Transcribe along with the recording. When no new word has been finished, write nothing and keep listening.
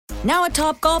Now at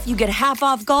Topgolf, you get half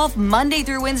off golf Monday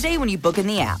through Wednesday when you book in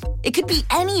the app. It could be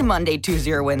any Monday,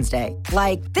 Tuesday, or Wednesday.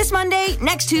 Like this Monday,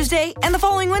 next Tuesday, and the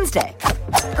following Wednesday.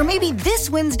 Or maybe this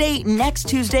Wednesday, next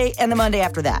Tuesday, and the Monday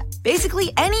after that.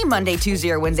 Basically, any Monday, Tuesday,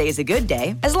 or Wednesday is a good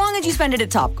day, as long as you spend it at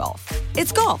Topgolf.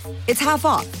 It's golf. It's half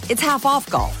off. It's half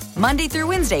off golf. Monday through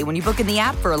Wednesday when you book in the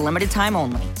app for a limited time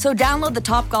only. So download the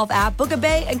Topgolf app, book a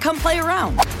bay, and come play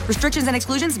around. Restrictions and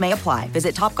exclusions may apply.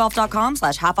 Visit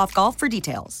topgolf.com/halfoffgolf for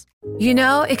details. You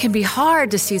know, it can be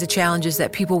hard to see the challenges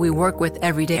that people we work with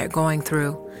every day are going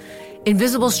through.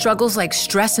 Invisible struggles like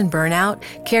stress and burnout,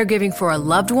 caregiving for a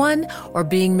loved one, or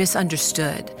being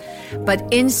misunderstood. But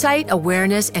insight,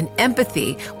 awareness, and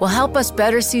empathy will help us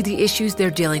better see the issues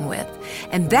they're dealing with.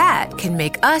 And that can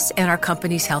make us and our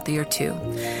companies healthier too.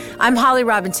 I'm Holly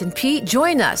Robinson Peete.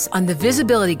 Join us on The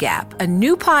Visibility Gap, a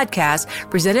new podcast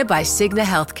presented by Cigna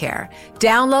Healthcare.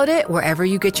 Download it wherever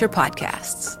you get your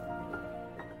podcasts.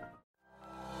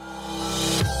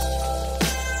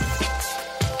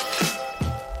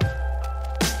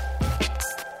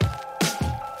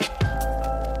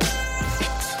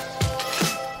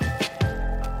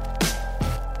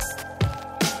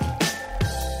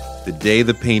 The day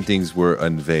the paintings were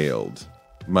unveiled,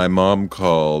 my mom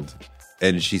called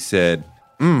and she said,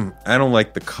 I don't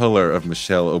like the color of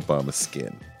Michelle Obama's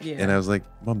skin. Yeah. And I was like,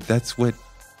 Mom, that's what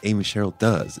Amy Sherald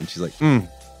does. And she's like,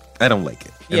 I don't like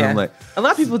it. And I'm like, a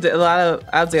lot of people did.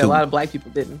 I'd say a lot of black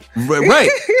people didn't. Right.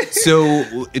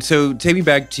 So take me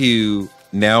back to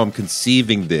now I'm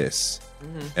conceiving this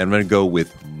and I'm going to go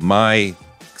with my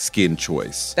skin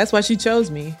choice. That's why she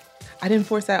chose me. I didn't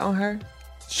force that on her.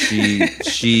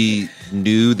 She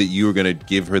knew that you were going to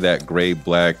give her that gray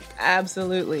black.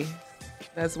 Absolutely.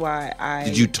 That's why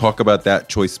Did you talk about that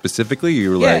choice specifically? You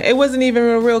were like, it wasn't even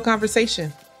a real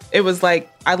conversation. It was like,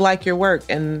 I like your work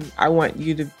and I want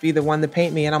you to be the one to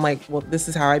paint me. And I'm like, well, this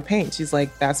is how I paint. She's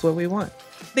like, that's what we want.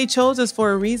 They chose us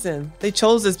for a reason. They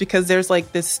chose us because there's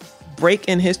like this break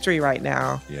in history right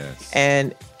now. Yes.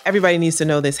 And everybody needs to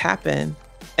know this happened.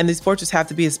 And these portraits have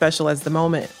to be as special as the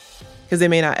moment, because they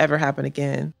may not ever happen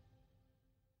again.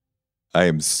 I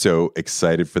am so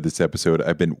excited for this episode.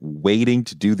 I've been waiting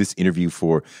to do this interview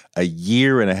for a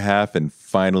year and a half, and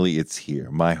finally it's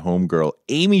here. My homegirl,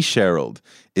 Amy Sherald,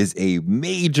 is a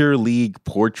major league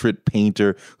portrait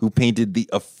painter who painted the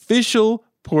official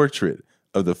portrait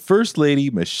of the First Lady,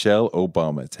 Michelle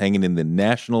Obama. It's hanging in the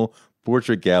National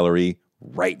Portrait Gallery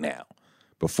right now.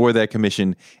 Before that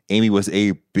commission, Amy was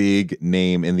a big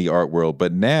name in the art world,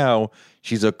 but now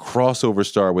she's a crossover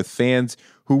star with fans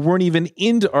who weren't even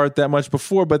into art that much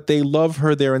before, but they love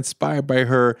her, they're inspired by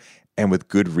her, and with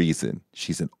good reason.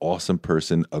 She's an awesome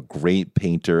person, a great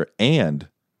painter, and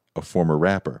a former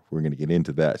rapper. We're going to get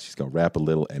into that. She's going to rap a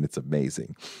little, and it's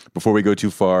amazing. Before we go too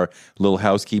far, a little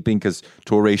housekeeping, because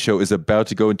Torre Show is about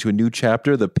to go into a new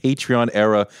chapter. The Patreon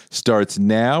era starts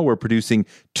now. We're producing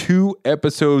 2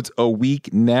 episodes a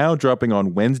week now, dropping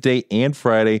on Wednesday and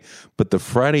Friday, but the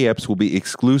Friday eps will be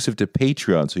exclusive to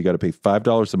Patreon, so you got to pay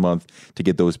 $5 a month to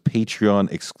get those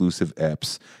Patreon exclusive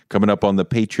eps. Coming up on the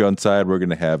Patreon side, we're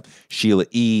going to have Sheila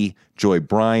E., Joy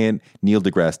Bryant, Neil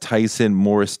deGrasse Tyson,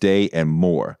 Morris Day, and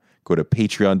more. Go to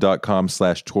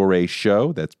patreon.com/Torre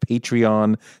Show. That's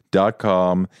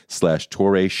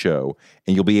patreon.com/Torre Show.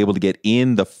 And you'll be able to get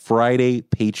in the Friday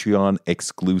Patreon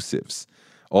exclusives.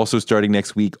 Also starting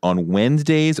next week on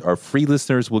Wednesdays, our free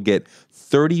listeners will get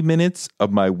 30 minutes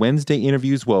of my Wednesday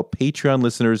interviews, while Patreon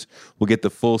listeners will get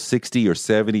the full 60 or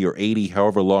 70 or 80,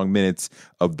 however long minutes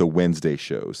of the Wednesday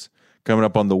shows. Coming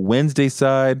up on the Wednesday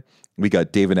side, we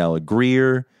got David Alan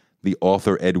Grier, the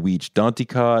author Edwidge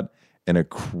Danticat, and a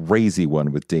crazy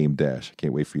one with Dame Dash. I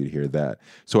can't wait for you to hear that.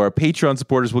 So our Patreon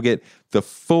supporters will get the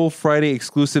full Friday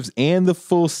exclusives and the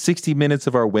full 60 minutes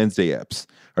of our Wednesday eps.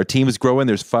 Our team is growing.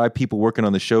 There's 5 people working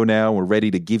on the show now. We're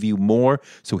ready to give you more.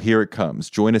 So here it comes.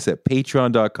 Join us at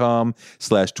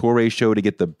patreon.com/Torre Show to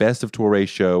get the best of Torre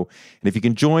Show. And if you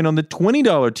can join on the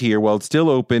 $20 tier while it's still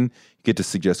open, you get to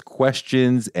suggest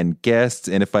questions and guests.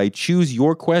 And if I choose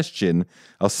your question,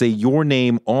 I'll say your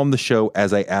name on the show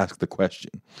as I ask the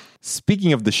question.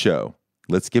 Speaking of the show,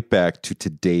 let's get back to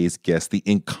today's guest, the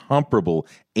incomparable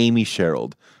Amy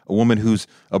Sherald, a woman who's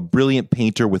a brilliant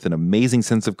painter with an amazing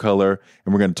sense of color.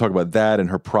 And we're going to talk about that and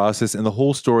her process and the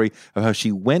whole story of how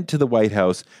she went to the White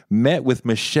House, met with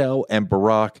Michelle and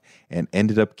Barack, and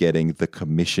ended up getting the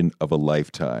commission of a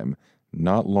lifetime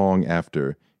not long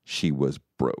after she was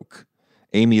broke.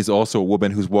 Amy is also a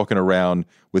woman who's walking around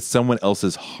with someone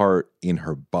else's heart in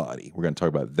her body. We're going to talk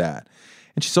about that.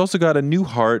 And she's also got a new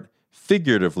heart,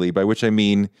 figuratively, by which I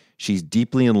mean she's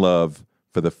deeply in love,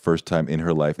 for the first time in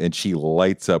her life, and she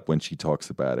lights up when she talks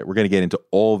about it. We're going to get into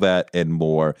all that and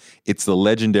more. It's the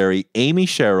legendary Amy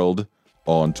Sherald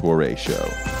on Touré Show.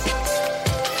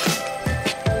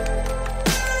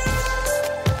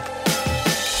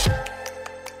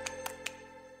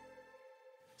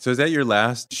 So is that your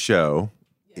last show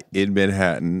in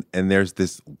Manhattan? And there's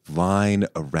this line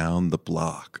around the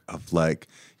block of like,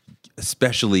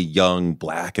 especially young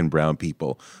Black and brown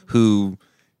people who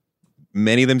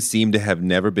many of them seem to have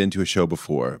never been to a show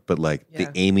before, but like the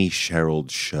Amy Sherald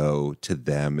show to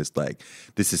them is like,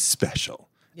 this is special.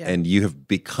 Yeah. And you have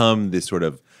become this sort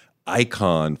of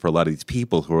icon for a lot of these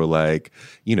people who are like,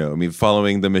 you know, I mean,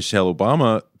 following the Michelle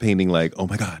Obama painting, like, oh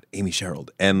my God, Amy Sherald.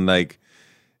 And like,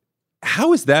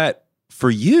 how is that for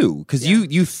you? Because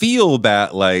you feel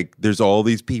that like there's all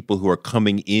these people who are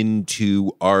coming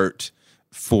into art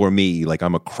for me, like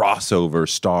I'm a crossover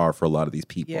star for a lot of these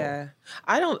people. Yeah,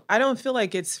 I don't feel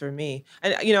like it's for me.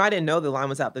 And you know, I didn't know the line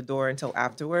was out the door until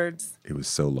afterwards. It was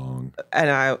so long.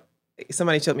 And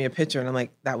somebody showed me a picture, and I'm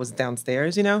like, that was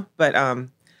downstairs, you know. But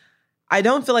I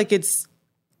don't feel like it's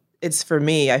for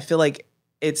me. I feel like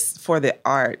it's for the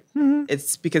art. Mm-hmm.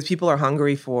 It's because people are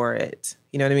hungry for it.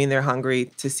 You know what I mean? They're hungry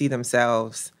to see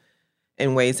themselves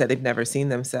in ways that they've never seen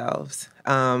themselves.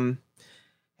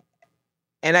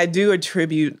 And I do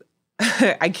attribute,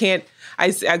 I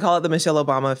call it the Michelle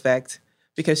Obama effect,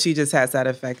 because she just has that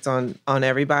effect on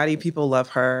everybody. People love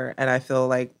her, and I feel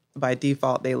like by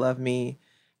default they love me.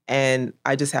 And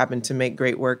I just happen to make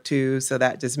great work too, so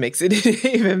that just makes it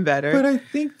even better. But I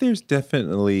think there's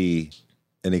definitely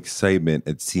an excitement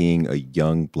at seeing a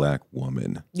young Black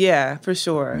woman. Yeah, for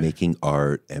sure. Making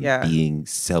art and being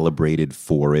celebrated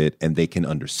for it, and they can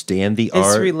understand the art.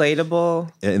 It's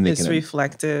relatable. And it's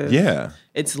reflective. Yeah.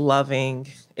 It's loving.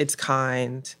 It's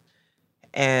kind.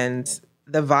 And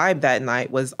the vibe that night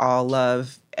was all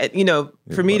love. You know,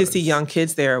 for me to see young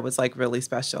kids there was like really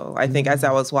special. I think as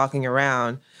I was walking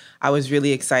around, I was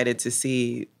really excited to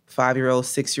see 5-year-olds,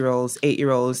 6-year-olds,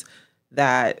 8-year-olds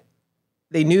that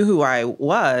they knew who I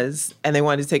was and they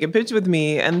wanted to take a picture with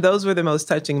me. And those were the most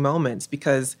touching moments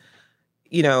because,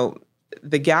 you know,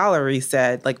 the gallery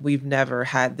said, like, we've never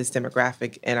had this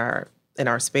demographic in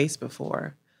our space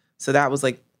before. So that was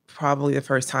like probably the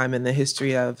first time in the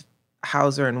history of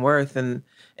Hauser and Wirth, and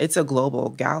it's a global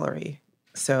gallery.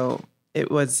 So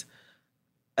it was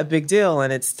a big deal,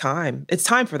 and it's time. It's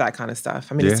time for that kind of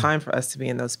stuff. I mean, it's time for us to be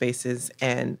in those spaces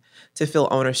and to feel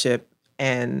ownership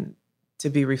and to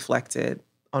be reflected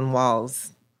on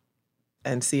walls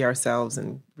and see ourselves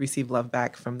and receive love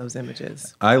back from those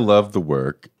images. I love the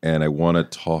work, and I want to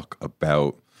talk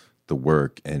about the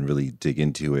work and really dig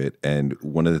into it. And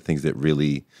one of the things that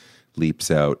really leaps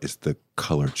out is the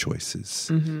color choices.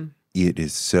 Mm-hmm. It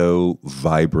is so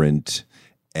vibrant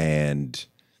and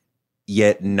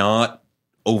yet not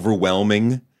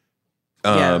overwhelming.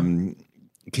 Can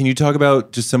you talk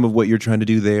about just some of what you're trying to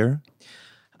do there?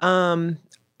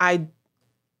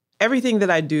 Everything that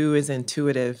I do is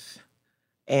intuitive,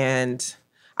 and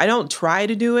I don't try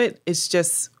to do it. It's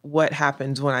just what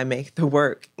happens when I make the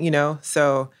work, you know?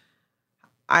 So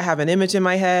I have an image in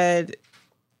my head.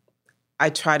 I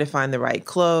try to find the right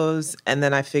clothes, and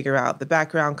then I figure out the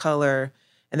background color,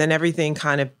 and then everything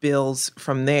kind of builds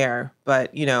from there.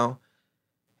 But, you know,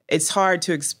 it's hard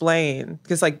to explain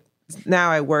because, like,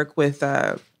 now I work with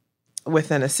an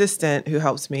assistant who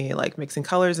helps me, like, mixing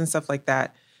colors and stuff like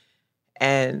that.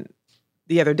 And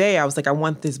the other day I was like, I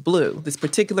want this blue, this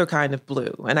particular kind of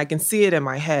blue. And I can see it in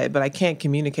my head, but I can't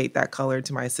communicate that color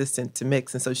to my assistant to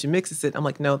mix. And so she mixes it. I'm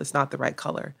like, no, that's not the right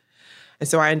color. And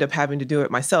so I end up having to do it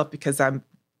myself because I'm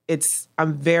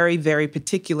very, very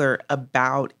particular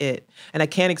about it. And I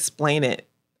can't explain it.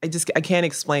 I can't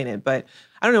explain it. But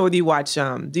I don't know whether you watch,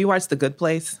 do you watch The Good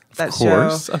Place? That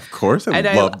show? Of course. I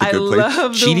love The Good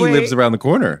Place. Chidi lives around the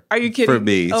corner. Are you kidding? For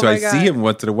me. So I see him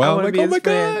once in a while. I'm like, oh my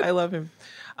God. I love him.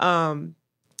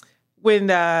 When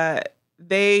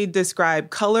they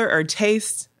describe color or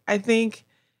taste, I think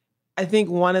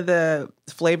one of the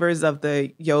flavors of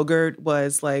the yogurt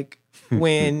was like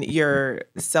when your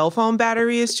cell phone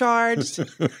battery is charged.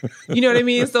 You know what I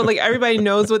mean? So like everybody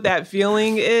knows what that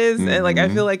feeling is. Mm-hmm. And like I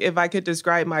feel like if I could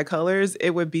describe my colors, it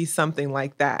would be something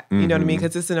like that. You know what I mean?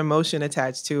 Because it's an emotion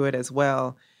attached to it as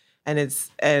well. And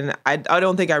I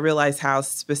don't think I realized how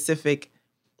specific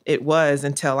it was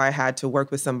until I had to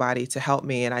work with somebody to help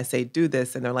me. And I say, do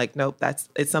this. And they're like, nope,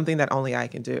 it's something that only I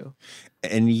can do.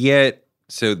 And yet,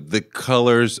 so the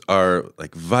colors are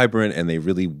like vibrant and they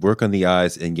really work on the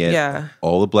eyes. And yet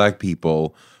all the Black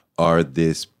people are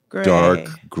this dark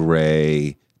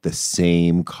gray, the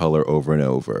same color over and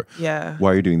over. Yeah.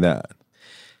 Why are you doing that?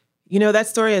 That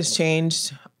story has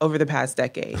changed over the past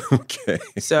decade. Okay.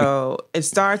 So it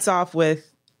starts off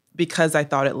with because I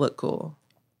thought it looked cool.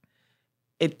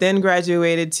 It then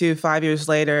graduated to 5 years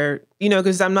later,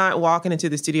 because I'm not walking into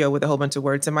the studio with a whole bunch of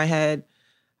words in my head.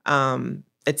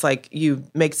 It's like you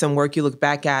make some work, you look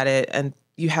back at it, and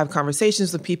you have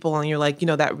conversations with people, and you're like,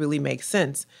 that really makes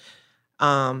sense.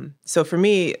 So for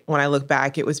me, when I look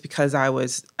back, it was because I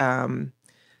was,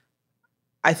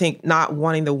 I think, not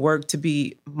wanting the work to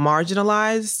be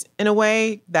marginalized in a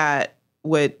way that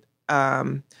would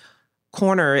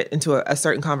corner it into a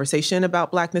certain conversation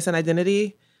about Blackness and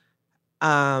identity.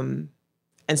 And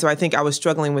so I think I was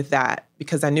struggling with that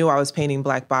because I knew I was painting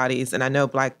Black bodies, and I know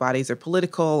Black bodies are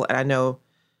political, and I know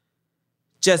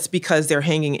just because they're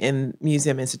hanging in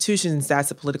museum institutions, that's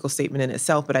a political statement in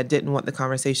itself, but I didn't want the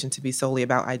conversation to be solely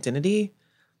about identity.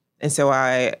 And so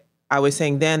I was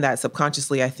saying then that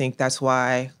subconsciously, I think that's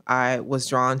why I was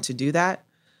drawn to do that.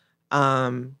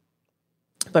 But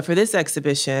for this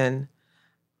exhibition,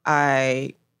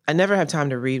 I never have time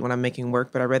to read when I'm making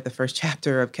work, but I read the first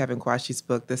chapter of Kevin Quashie's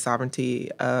book, The Sovereignty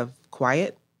of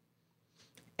Quiet.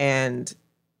 And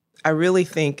I really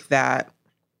think that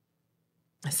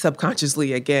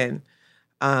subconsciously, again,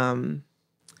 that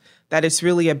it's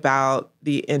really about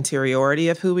the interiority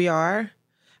of who we are.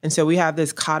 And so we have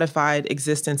this codified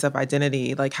existence of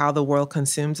identity, like how the world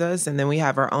consumes us, and then we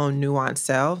have our own nuanced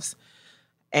selves.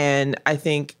 And I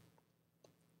think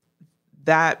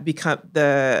that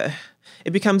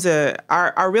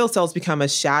our real selves become a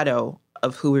shadow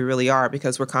of who we really are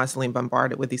because we're constantly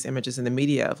bombarded with these images in the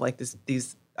media of like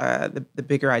the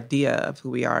bigger idea of who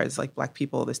we are as like Black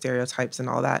people, the stereotypes and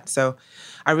all that. So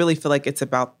I really feel like it's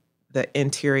about the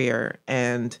interior,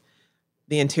 and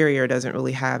the interior doesn't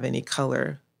really have any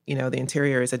color. The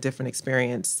interior is a different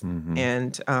experience,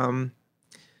 and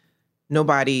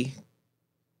nobody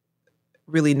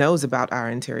really knows about our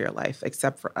interior life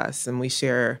except for us, and we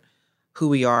share who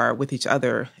we are with each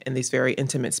other in these very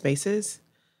intimate spaces.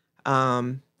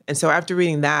 And so after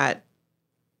reading that,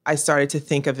 I started to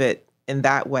think of it in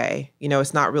that way.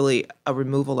 It's not really a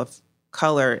removal of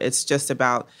color. It's just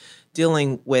about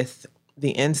dealing with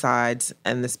the insides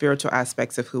and the spiritual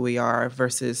aspects of who we are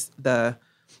versus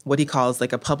what he calls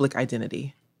like a public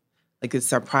identity. Like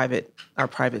it's our private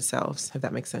selves, if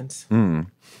that makes sense.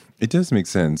 It does make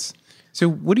sense. So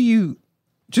what do you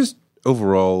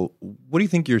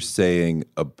think you're saying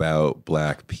about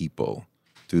Black people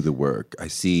through the work? I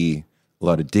see a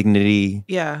lot of dignity,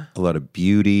 a lot of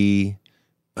beauty,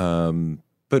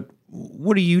 but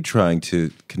what are you trying to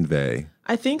convey?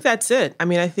 I think that's it. I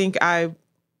mean, I think I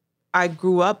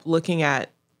grew up looking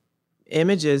at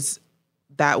images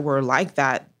that were like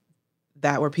that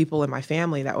were people in my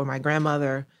family, that were my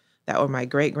grandmother, that were my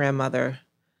great-grandmother.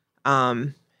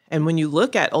 And when you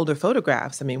look at older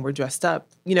photographs, I mean, we're dressed up,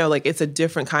 like it's a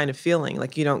different kind of feeling.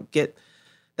 Like you don't get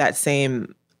that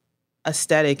same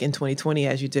aesthetic in 2020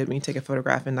 as you did when you take a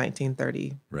photograph in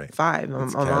 1935. Right.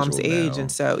 My mom's age. Now.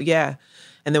 And so, yeah.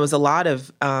 And there was a lot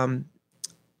of, when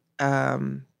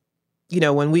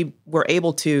we were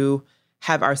able to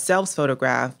have ourselves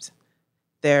photographed,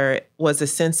 there was a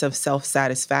sense of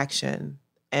self-satisfaction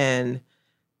and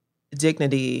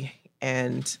dignity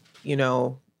and,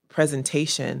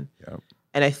 presentation. Yep.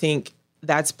 And I think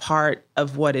that's part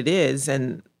of what it is.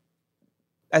 And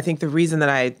I think the reason that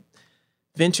I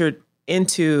ventured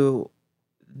into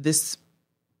these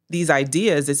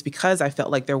ideas is because I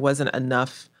felt like there wasn't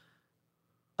enough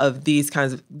of these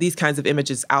kinds of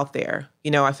images out there.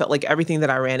 I felt like everything that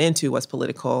I ran into was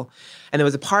political. And there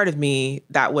was a part of me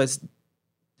that was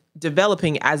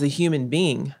developing as a human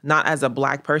being, not as a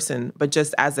Black person, but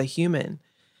just as a human.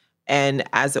 And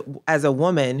as a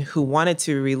woman who wanted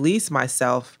to release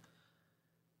myself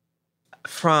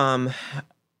from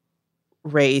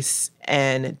race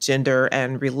and gender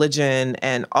and religion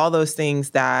and all those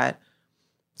things that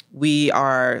we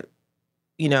are,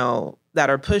 that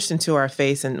are pushed into our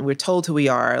face and we're told who we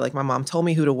are. Like my mom told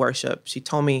me who to worship. She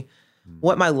told me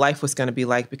what my life was going to be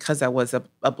like because I was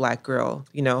a Black girl.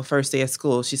 First day of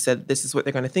school, she said, this is what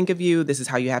they're going to think of you. This is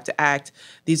how you have to act.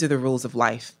 These are the rules of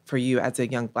life for you as a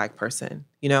young Black person,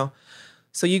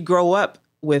 So you grow up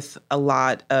with a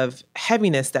lot of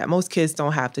heaviness that most kids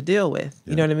don't have to deal with.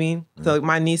 You know what I mean? Yeah. So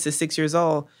my niece is 6 years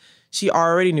old. She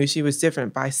already knew she was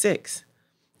different by 6.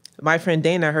 My friend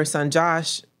Dana, her son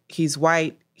Josh, he's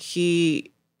white.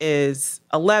 He is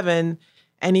 11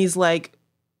 and he's like,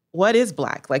 what is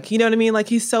Black? Like, you know what I mean? Like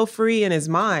he's so free in his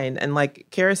mind. And like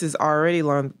Karis has already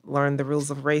learned the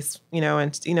rules of race,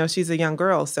 and she's a young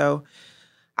girl. So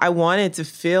I wanted to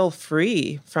feel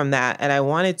free from that. And I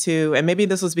wanted to, and maybe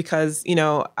this was because,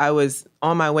 I was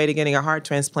on my way to getting a heart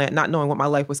transplant, not knowing what my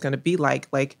life was going to be like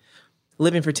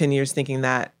living for 10 years, thinking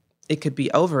that it could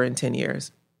be over in 10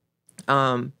 years.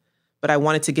 But I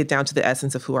wanted to get down to the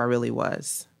essence of who I really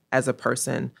was as a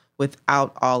person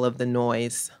without all of the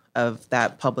noise of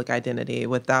that public identity,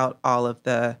 without all of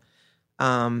the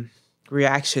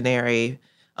reactionary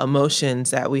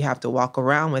emotions that we have to walk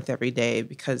around with every day,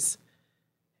 because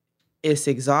it's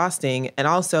exhausting. And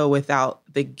also without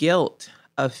the guilt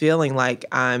of feeling like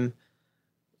I'm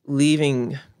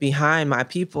leaving behind my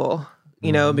people,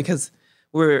 because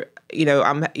we're, you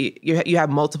have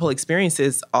multiple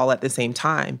experiences all at the same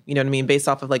time. You know what I mean? Based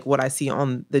off of like what I see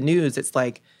on the news, it's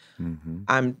like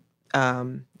I'm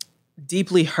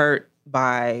deeply hurt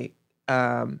by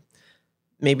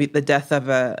maybe the death of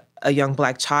a young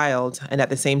Black child. And at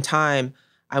the same time,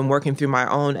 I'm working through my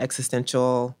own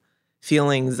existential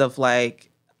feelings of like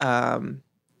the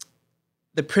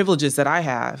privileges that I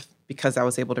have because I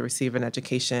was able to receive an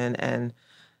education and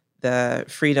the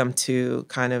freedom to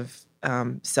kind of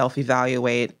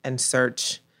self-evaluate and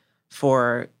search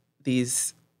for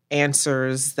these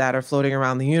answers that are floating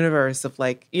around the universe of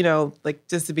like,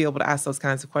 just to be able to ask those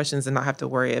kinds of questions and not have to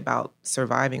worry about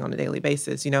surviving on a daily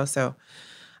basis, So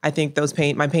I think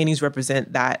my paintings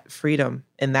represent that freedom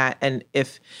in that. And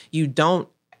if you don't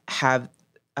have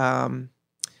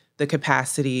the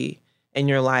capacity in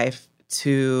your life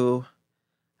to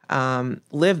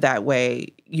live that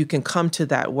way, you can come to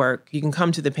that work, you can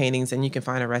come to the paintings and you can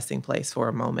find a resting place for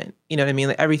a moment. You know what I mean?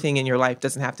 Like everything in your life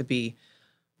doesn't have to be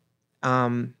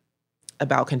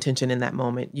about contention in that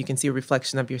moment. You can see a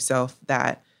reflection of yourself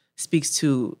that speaks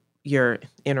to your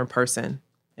inner person,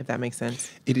 if that makes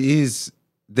sense. It is.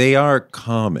 They are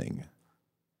calming.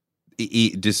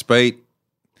 Despite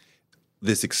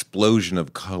this explosion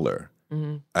of color,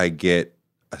 I get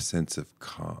a sense of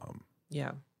calm.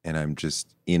 Yeah. And I'm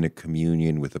just in a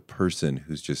communion with a person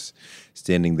who's just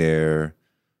standing there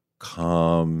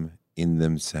calm in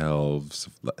themselves,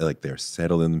 like they're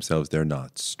settled in themselves. They're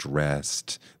not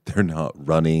stressed. They're not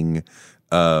running.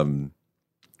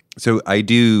 So I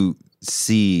do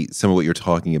see some of what you're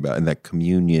talking about and that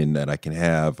communion that I can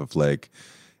have of like,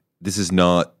 this is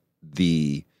not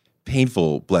the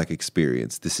painful Black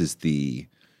experience. This is the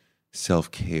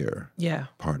self-care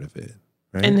part of it.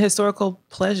 Right? And historical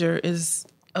pleasure is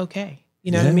okay.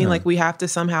 You know what I mean? Like we have to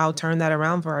somehow turn that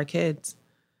around for our kids.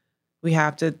 We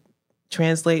have to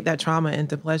translate that trauma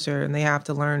into pleasure, and they have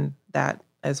to learn that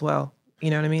as well.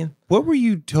 You know what I mean? What were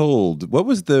you told? What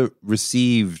was the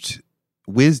received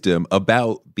wisdom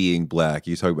about being Black?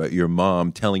 You talk about your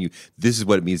mom telling you, this is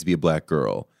what it means to be a Black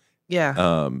girl. Yeah.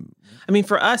 I mean,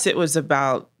 for us, it was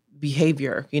about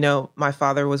behavior. My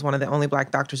father was one of the only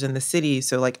Black doctors in the city.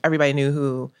 So like everybody knew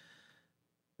who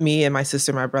me and my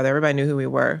sister, my brother, everybody knew who we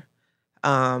were.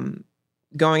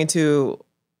 Going into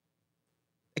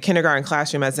a kindergarten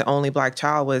classroom as the only Black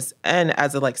child and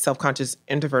as a like self-conscious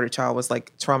introverted child was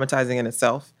like traumatizing in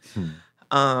itself.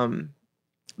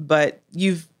 But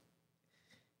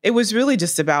it was really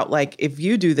just about like, if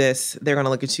you do this, they're going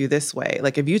to look at you this way.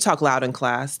 Like if you talk loud in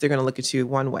class, they're going to look at you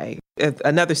one way. If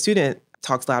another student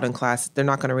talks loud in class, they're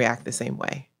not going to react the same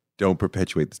way. Don't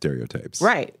perpetuate the stereotypes.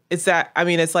 Right. It's that,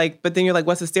 it's like, but then you're like,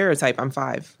 what's a stereotype? I'm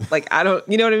 5. Like, I don't,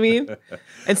 you know what I mean?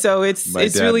 And so it's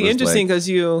really interesting because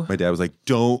my dad was like,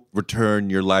 don't return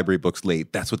your library books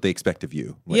late. That's what they expect of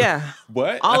you. Like, yeah.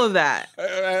 What? All of that.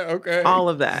 Okay. All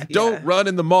of that. Don't run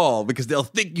in the mall because they'll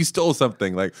think you stole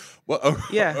something. Like, what? Well,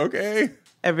 yeah. Okay.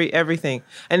 Everything.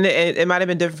 And it might have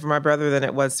been different for my brother than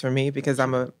it was for me because I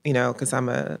was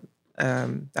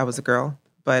a girl.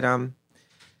 But,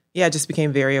 I just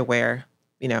became very aware,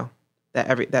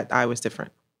 that I was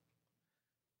different.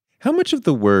 How much of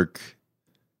the work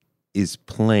is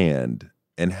planned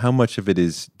and how much of it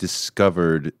is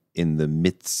discovered in the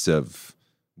midst of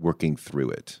working through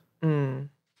it?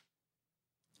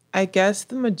 I guess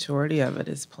the majority of it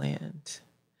is planned,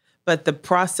 but the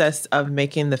process of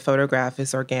making the photograph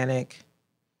is organic.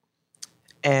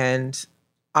 And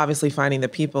obviously finding the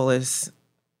people is,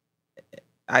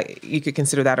 you could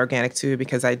consider that organic too,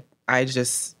 because I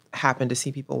just happen to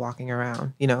see people walking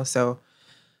around, so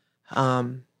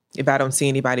if I don't see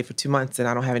anybody for 2 months, then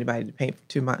I don't have anybody to paint for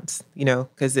 2 months,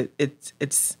 because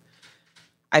it's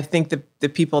I think the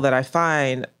people that I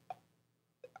find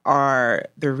are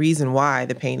the reason why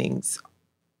the paintings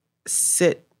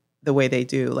sit the way they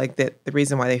do, like the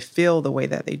reason why they feel the way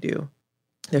that they do.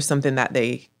 There's something that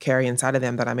they carry inside of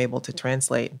them that I'm able to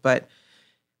translate, but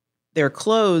their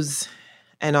clothes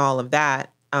and all of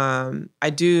that,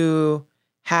 I do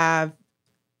have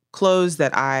clothes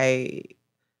that I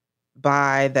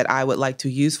buy that I would like to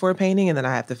use for a painting, and then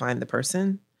I have to find the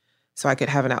person. So I could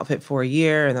have an outfit for a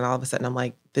year, and then all of a sudden I'm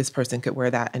like, this person could wear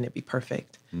that and it'd be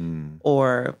perfect.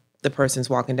 Or the person's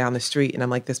walking down the street and I'm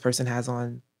like, this person has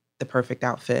on the perfect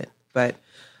outfit. But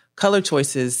color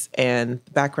choices and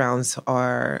backgrounds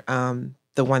are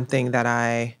the one thing that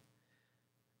I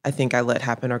think I let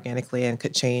happen organically and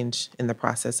could change in the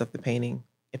process of the painting.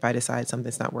 If I decide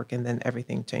something's not working, then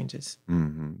everything changes.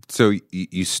 Mm-hmm. So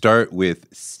you start with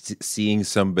seeing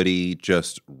somebody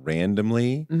just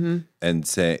randomly and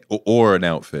say, or an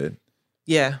outfit.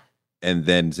 Yeah. And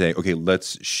then say, okay,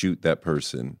 let's shoot that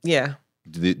person. Yeah.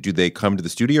 Do they come to the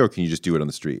studio or can you just do it on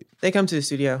the street? They come to the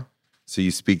studio. So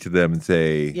you speak to them and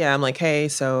say... Yeah, I'm like, hey,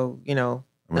 so, I know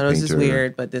this is painter.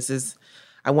 weird, but this is...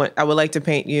 I would like to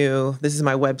paint you. This is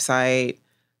my website.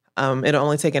 It'll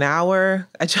only take an hour.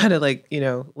 I try to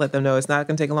let them know it's not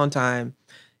going to take a long time.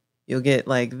 You'll get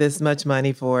this much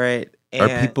money for it. And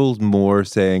are people more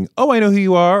saying, oh, I know who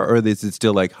you are? Or is it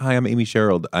still like, hi, I'm Amy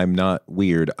Sherald. I'm not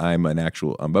weird. I'm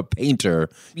a painter.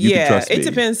 You can trust me. It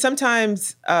depends.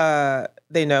 Sometimes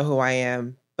they know who I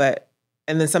am,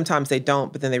 and then sometimes they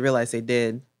don't, but then they realize they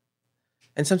did.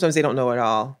 And sometimes they don't know at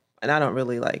all. And I don't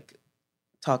really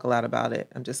talk a lot about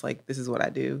it. I'm just like, this is what I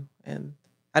do. And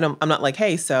I'm not like,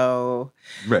 hey, so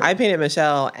I painted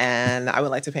Michelle and I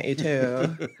would like to paint you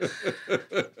too.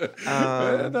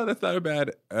 No, that's not a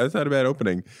bad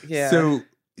opening. Yeah. So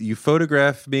you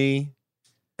photograph me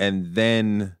and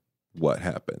then what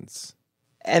happens?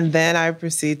 And then I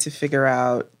proceed to figure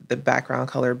out the background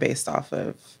color based off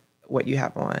of what you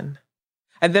have on.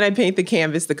 And then I paint the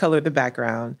canvas, the color of the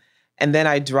background. And then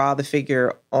I draw the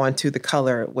figure onto the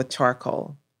color with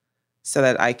charcoal so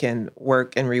that I can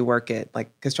work and rework it,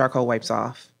 because charcoal wipes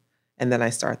off. And then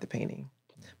I start the painting.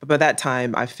 But by that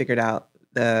time, I figured out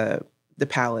the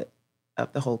palette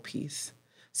of the whole piece.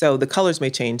 So the colors may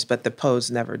change, but the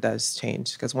pose never does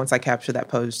change. Because once I capture that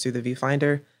pose through the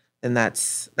viewfinder, then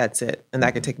that's it. And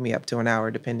that could take me up to an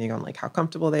hour, depending on how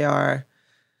comfortable they are.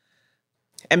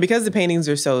 And because the paintings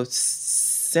are so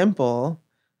simple,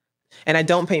 and I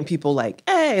don't paint people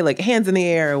hey, hands in the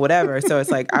air or whatever. So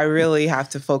it's I really have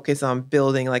to focus on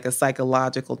building a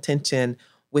psychological tension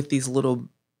with these little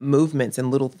movements and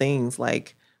little things.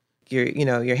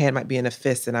 Your hand might be in a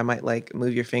fist and I might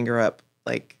move your finger up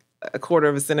a quarter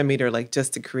of a centimeter,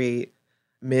 just to create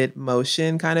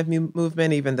mid-motion kind of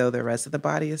movement, even though the rest of the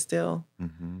body is still.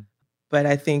 Mm-hmm. But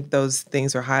I think those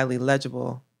things are highly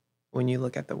legible when you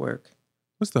look at the work.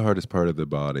 What's the hardest part of the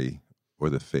body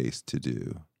or the face to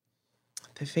do?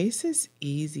 The face is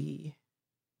easy.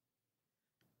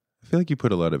 I feel like you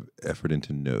put a lot of effort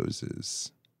into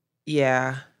noses.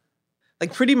 Yeah.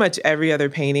 Pretty much every other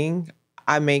painting,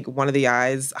 I make one of the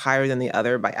eyes higher than the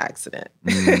other by accident.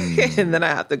 And then I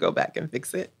have to go back and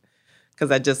fix it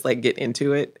because I just get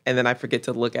into it and then I forget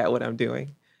to look at what I'm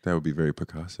doing. That would be very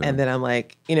Picasso. And then I'm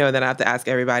then I have to ask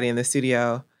everybody in the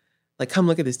studio, come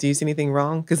look at this. Do you see anything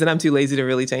wrong? Because then I'm too lazy to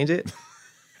really change it.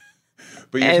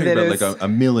 But you're talking about a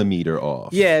millimeter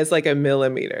off. Yeah, it's a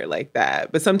millimeter like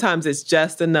that. But sometimes it's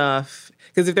just enough.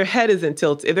 Because if their head's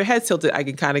tilted, I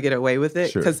can kind of get away with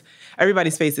it. Because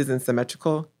everybody's face isn't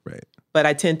symmetrical. Right. But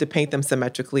I tend to paint them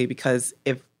symmetrically because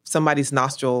if somebody's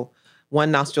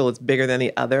one nostril is bigger than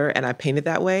the other, and I paint it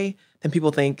that way, then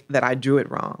people think that I drew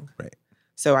it wrong. Right.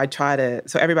 So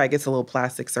so everybody gets a little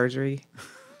plastic surgery.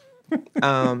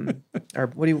 Or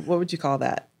what would you call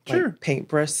that? Sure.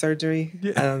 Paintbrush surgery?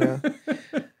 Yeah. I don't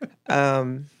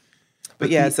know.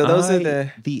 But yeah, so those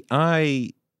are the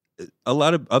eye. A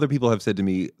lot of other people have said to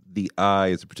me, the eye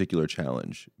is a particular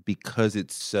challenge because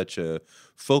it's such a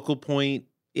focal point.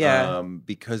 Yeah.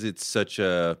 Because it's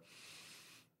so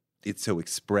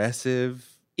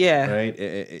expressive. Yeah.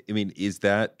 Right. I mean, is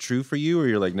that true for you, or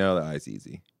you're no, the eye's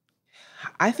easy?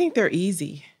 I think they're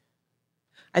easy.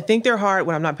 I think they're hard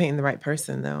when I'm not painting the right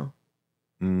person, though.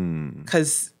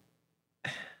 Because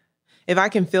if I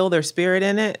can feel their spirit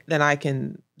in it, then I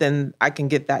can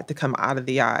get that to come out of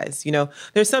the eyes.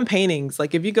 There's some paintings,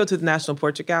 if you go to the National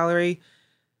Portrait Gallery,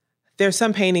 there's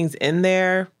some paintings in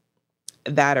there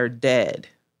that are dead.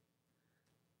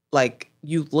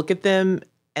 You look at them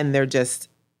and it's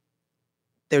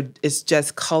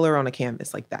just color on a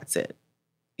canvas. That's it.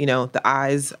 The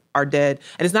eyes are dead.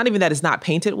 And it's not even that it's not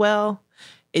painted well.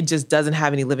 It just doesn't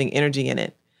have any living energy in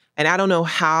it. And I don't know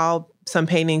how some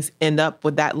paintings end up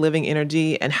with that living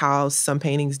energy and how some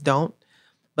paintings don't,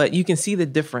 but you can see the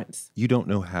difference. You don't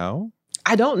know how?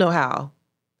 I don't know how.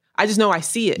 I just know I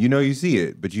see it. You see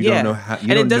it, but you don't know how.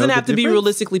 And it doesn't have to be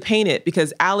realistically painted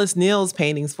because Alice Neal's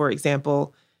paintings, for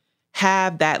example,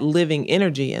 have that living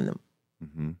energy in them.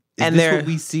 Mm-hmm. And this what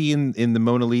we see in the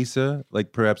Mona Lisa?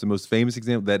 Like perhaps the most famous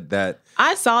example that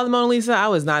I saw the Mona Lisa. I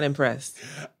was not impressed.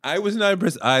 I was not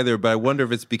impressed either, but I wonder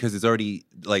if it's because it's already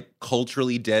like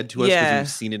culturally dead to us because we've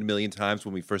seen it a million times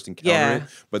when we first encounter it.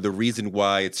 But the reason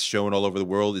why it's shown all over the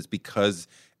world is because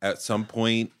at some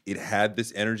point it had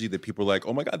this energy that people are like,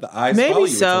 oh my God, the eyes follow you.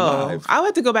 It's alive. I would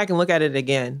have to go back and look at it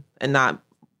again and not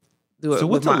do it so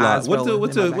with my eyes rolling.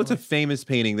 What's a famous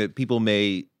painting that people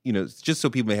may, just so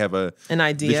people may have an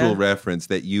idea, visual reference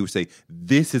that you say,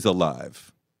 this is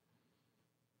alive?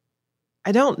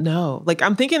 I don't know. Like,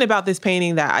 I'm thinking about this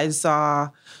painting that I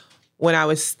saw when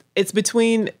it's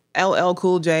between LL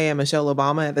Cool J and Michelle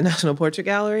Obama at the National Portrait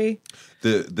Gallery.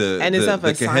 And it's of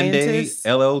a scientist.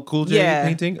 LL Cool J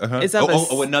painting? Uh-huh. It's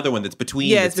another one that's between.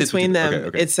 Yeah, it's between them.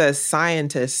 Okay. It's a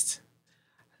scientist,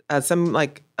 some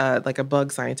like a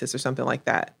bug scientist or something like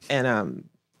that. And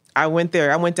I went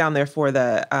down there for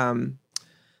the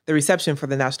reception for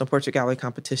the National Portrait Gallery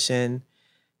competition,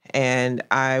 and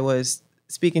I was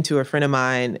speaking to a friend of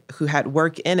mine who had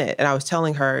work in it, and I was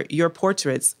telling her, your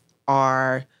portraits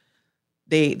are,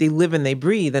 they live and they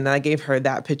breathe, and I gave her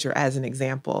that picture as an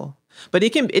example. But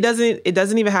it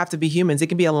doesn't even have to be humans. It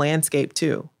can be a landscape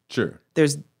too. Sure.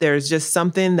 There's just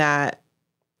something that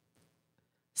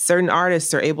certain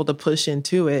artists are able to push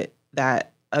into it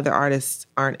that other artists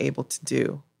aren't able to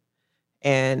do.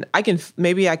 And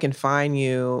maybe I can find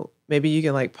you, maybe you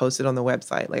can like post it on the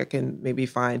website. Like I can maybe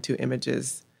find 2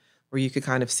 images where you could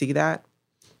kind of see that,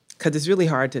 because it's really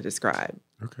hard to describe.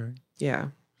 Okay. Yeah.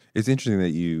 It's interesting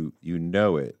that you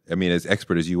know it. I mean, as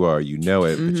expert as you are, you know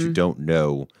it, but you don't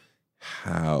know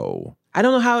how. I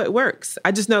don't know how it works.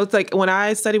 I just know it's like when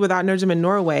I studied with Art Nurjum in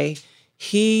Norway,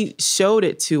 he showed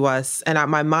it to us, and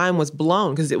my mind was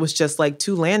blown because it was just like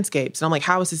 2 landscapes. And I'm like,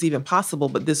 how is this even possible?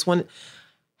 But this one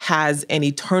has an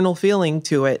eternal feeling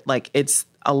to it, like it's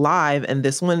alive, and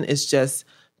this one is just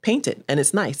painted, and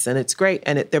it's nice, and it's great,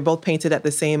 and they're both painted at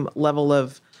the same level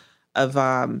of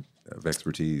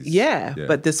expertise. Yeah,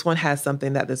 but this one has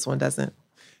something that this one doesn't.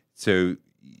 So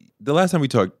the last time we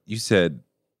talked, you said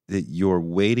that your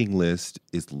waiting list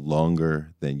is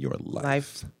longer than your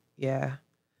life. Yeah.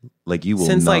 Like you will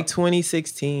since not, like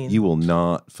 2016. You will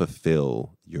not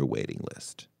fulfill your waiting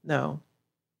list. No.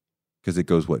 Because it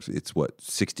goes,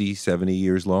 60, 70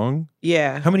 years long?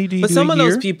 Yeah. How many do you do a year? But some of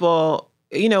those people,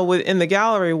 in the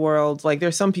gallery world, like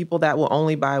there's some people that will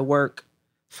only buy work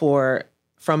from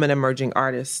an emerging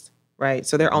artist, right?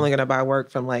 So they're only going to buy work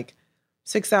from like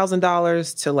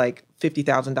 $6,000 to like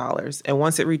 $50,000. And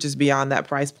once it reaches beyond that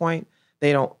price point,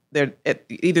 either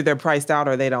they're priced out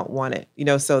or they don't want it,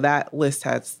 so that list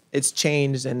it's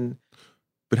changed.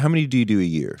 But how many do you do a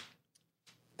year?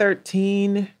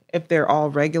 13 if they're all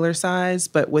regular size,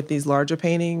 but with these larger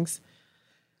paintings,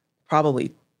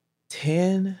 probably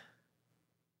 10.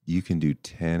 You can do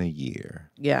 10 a year.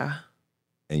 Yeah.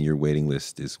 And your waiting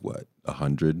list is what,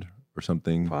 100 or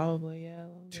something? Probably, yeah.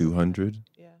 200?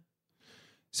 Yeah.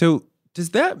 So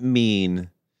does that mean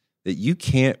that you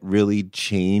can't really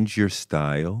change your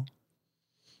style?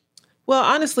 Well,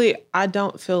 honestly, I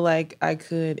don't feel like I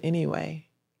could anyway.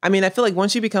 I mean, I feel like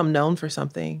once you become known for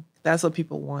something, that's what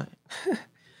people want.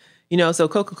 So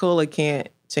Coca-Cola can't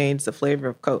change the flavor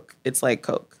of Coke. It's like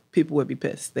Coke. People would be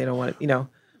pissed. They don't want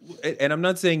it, And I'm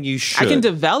not saying you should. I can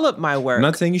develop my work. I'm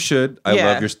not saying you should. I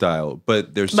love your style.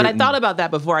 But there's But I thought about that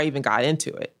before I even got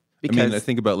into it. Because I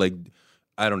think about like,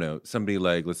 I don't know, somebody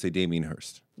like, let's say Damien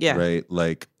Hirst. Yeah. Right?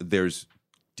 Like there's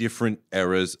different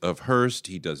eras of Hirst.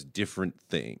 He does different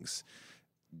things.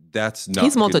 That's not.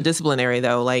 He's multidisciplinary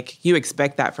though. Like you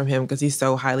expect that from him because he's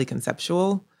so highly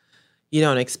conceptual. You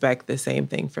don't expect the same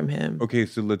thing from him. Okay,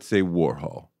 so let's say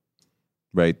Warhol.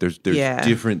 Right? There's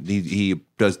different, he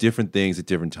does different things at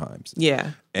different times.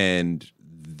 Yeah. And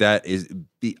that is,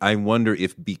 I wonder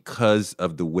if because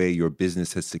of the way your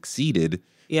business has succeeded,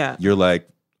 you're like,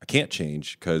 I can't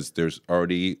change because there's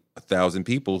already 1,000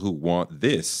 people who want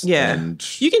this. Yeah.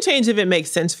 And you can change if it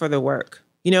makes sense for the work.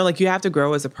 Like you have to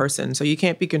grow as a person. So you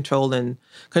can't be controlled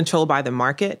by the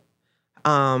market.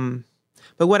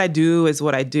 But what I do is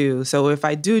what I do. So if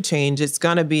I do change, it's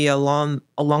going to be along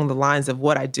the lines of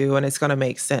what I do, and it's going to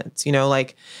make sense.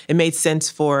 Like it made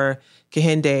sense for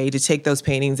Kehinde to take those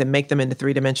paintings and make them into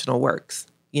 3-dimensional works.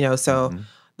 So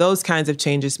those kinds of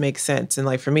changes make sense. And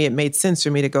like for me, it made sense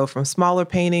for me to go from smaller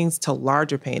paintings to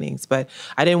larger paintings. But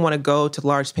I didn't want to go to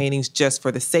large paintings just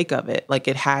for the sake of it. Like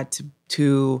it had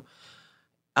to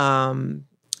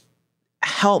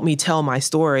help me tell my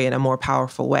story in a more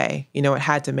powerful way. It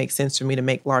had to make sense for me to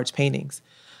make large paintings.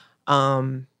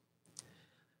 And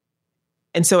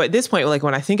so at this point, like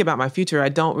when I think about my future, I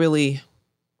don't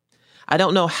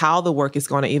know how the work is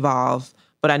going to evolve,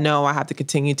 but I know I have to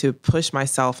continue to push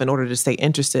myself in order to stay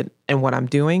interested in what I'm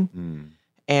doing.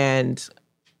 And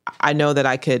I know that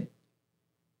I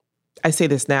say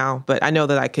this now, but I know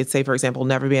that I could say, for example,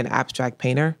 never be an abstract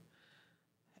painter.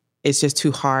 It's just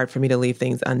too hard for me to leave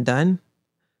things undone.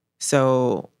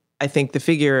 So I think the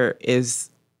figure is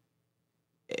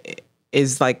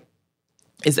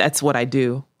that's what I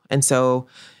do. And so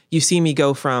you see me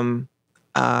go from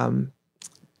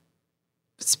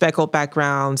speckled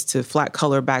backgrounds to flat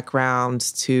color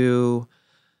backgrounds to,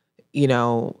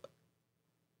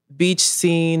 beach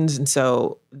scenes. And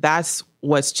so that's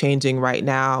what's changing right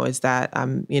now, is that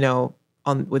I'm,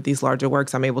 with these larger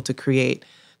works, I'm able to create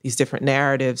these different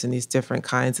narratives and these different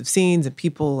kinds of scenes and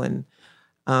people. And,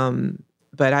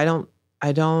 but I don't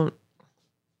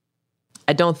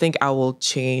think I will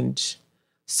change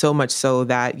so much so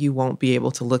that you won't be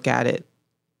able to look at it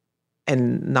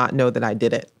and not know that I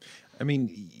did it. I mean,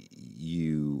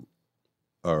 you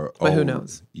are. But who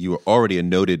knows? You were already a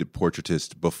noted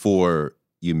portraitist before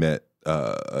you met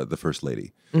the First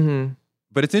Lady. Mm-hmm.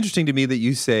 But it's interesting to me that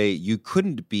you say you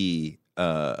couldn't be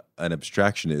an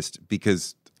abstractionist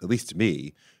because, at least to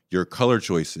me, your color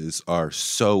choices are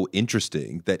so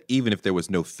interesting that even if there was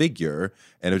no figure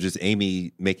and it was just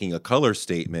Amy making a color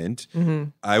statement,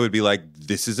 I would be like,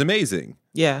 this is amazing.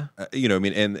 Yeah.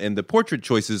 And the portrait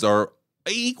choices are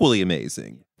equally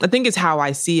amazing. I think it's how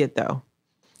I see it, though.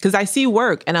 Because I see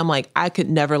work and I'm like, I could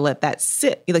never let that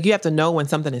sit. Like, you have to know when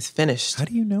something is finished. How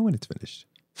do you know when it's finished?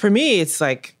 For me, it's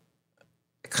like,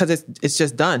 because it's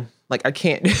just done. Like, I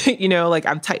can't,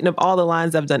 I've tightened up all the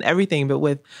lines. I've done everything. But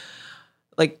with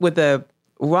a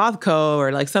Rothko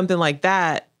or like something like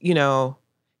that, you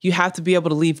have to be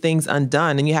able to leave things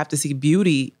undone, and you have to see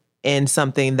beauty in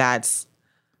something that's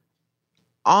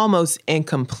almost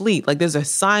incomplete. Like, there's a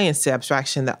science to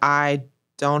abstraction that I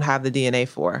don't have the DNA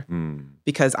for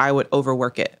because I would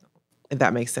overwork it, if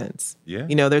that makes sense. Yeah.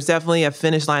 There's definitely a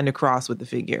finish line to cross with the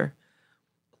figure.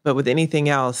 But with anything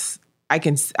else, I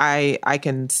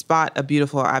can spot a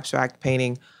beautiful abstract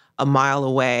painting a mile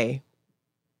away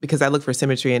because I look for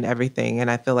symmetry in everything. And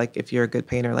I feel like if you're a good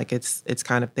painter, like it's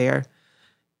kind of there,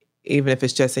 even if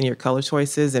it's just in your color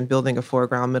choices and building a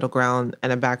foreground, middle ground,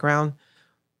 and a background.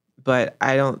 But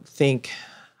I don't think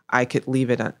I could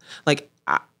leave it on. Like,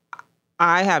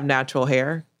 I have natural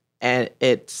hair, and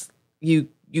it's, you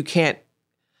can't,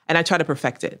 and I try to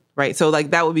perfect it, right? So like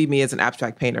that would be me as an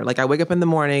abstract painter. Like, I wake up in the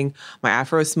morning, my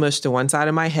afro is smushed to one side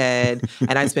of my head,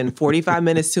 and I spend 45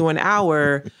 minutes to an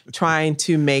hour trying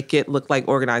to make it look like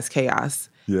organized chaos.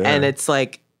 Yeah. And it's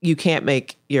like, you can't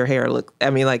make your hair look,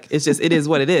 I mean, like, it is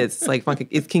what it is. It's like funky,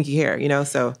 it's kinky hair,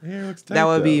 So that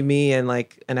would be me in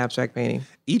like an abstract painting.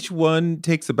 Each one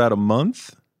takes about a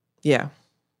month? Yeah.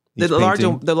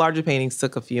 The larger paintings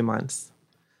took a few months.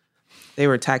 They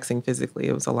were taxing physically.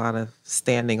 It was a lot of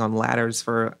standing on ladders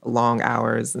for long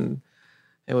hours, and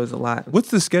it was a lot.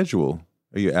 What's the schedule?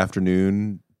 Are you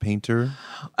afternoon painter?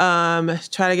 Try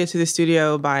to get to the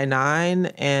studio by 9,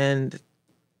 and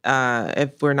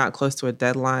if we're not close to a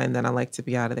deadline, then I like to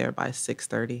be out of there by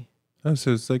 6:30. Oh,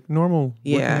 so it's like normal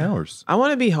working hours. I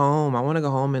want to be home. I want to go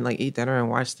home and like eat dinner and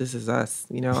watch This Is Us.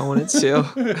 I want to chill.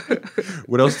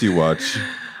 What else do you watch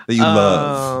that you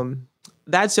love?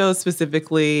 That show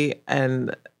specifically,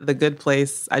 and The Good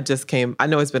Place. I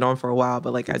know it's been on for a while,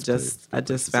 but like I just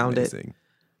found it.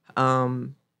 I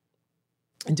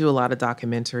do a lot of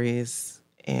documentaries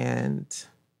and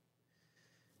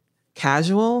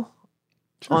Casual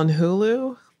on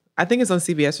Hulu. I think it's on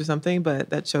CBS or something, but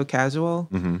that show Casual,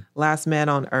 Last Man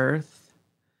on Earth,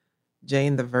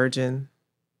 Jane the Virgin.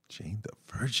 Jane the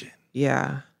Virgin.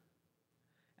 Yeah.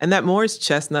 And that Moore's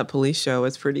Chestnut Police show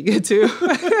is pretty good too.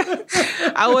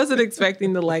 I wasn't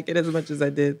expecting to like it as much as I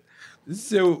did.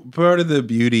 So part of the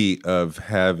beauty of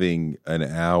having an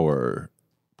hour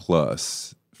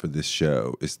plus for this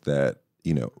show is that,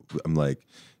 I'm like,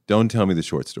 don't tell me the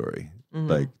short story.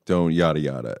 Like, don't yada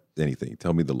yada anything.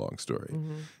 Tell me the long story.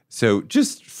 So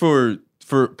just for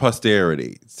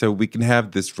posterity, so we can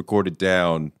have this recorded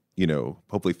down,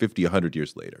 hopefully 50, 100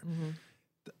 years later.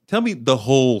 Tell me the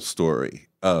whole story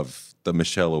of the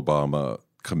Michelle Obama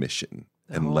commission.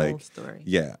 The whole story.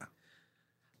 Yeah.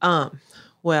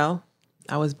 Well,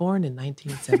 I was born in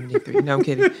 1973. No, I'm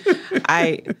kidding.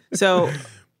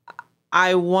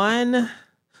 I won.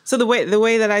 So the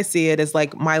way that I see it is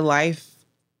like my life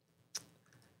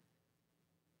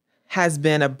has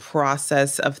been a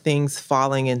process of things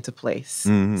falling into place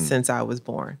since I was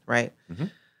born, right?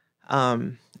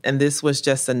 And this was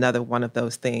just another one of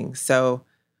those things. So,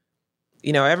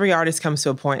 every artist comes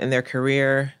to a point in their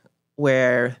career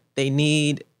where they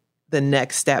need the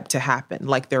next step to happen.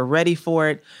 Like they're ready for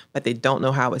it, but they don't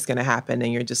know how it's going to happen.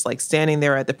 And you're just like standing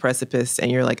there at the precipice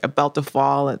and you're like about to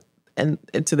fall and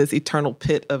into this eternal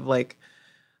pit of like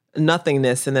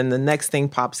nothingness. And then the next thing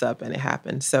pops up and it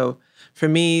happens. So for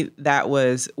me, that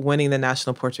was winning the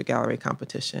National Portrait Gallery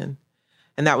competition.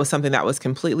 And that was something that was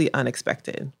completely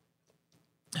unexpected.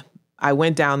 I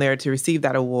went down there to receive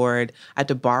that award. I had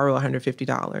to borrow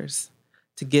 $150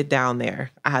 to get down there.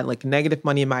 I had like negative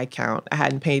money in my account. I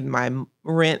hadn't paid my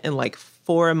rent in like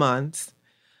 4 months,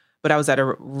 but I was at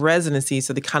a residency,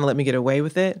 so they kind of let me get away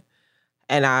with it.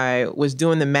 And I was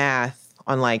doing the math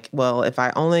on like, well, if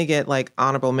I only get like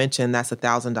honorable mention, that's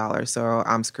 $1,000. So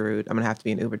I'm screwed. I'm going to have to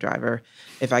be an Uber driver.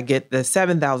 If I get the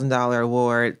 $7,000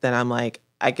 award, then I'm like,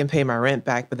 I can pay my rent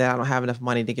back, but then I don't have enough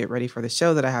money to get ready for the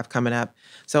show that I have coming up.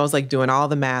 So I was like doing all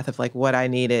the math of like what I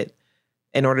needed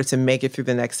in order to make it through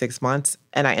the next 6 months.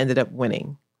 And I ended up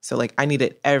winning. So like I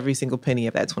needed every single penny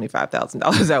of that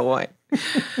 $25,000 I won.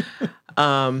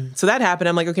 So that happened.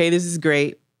 I'm like, okay, this is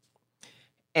great.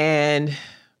 And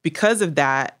because of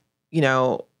that, you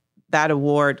know, that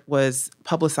award was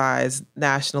publicized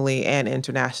nationally and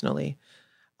internationally.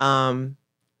 So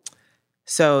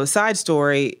side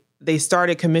story, they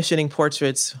started commissioning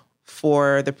portraits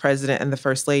for the president and the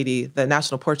first lady. The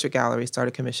National Portrait Gallery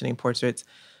started commissioning portraits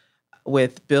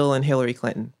with Bill and Hillary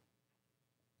Clinton.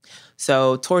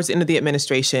 So towards the end of the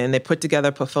administration, they put together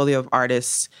a portfolio of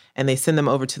artists and they send them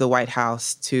over to the White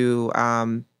House to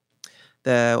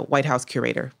the White House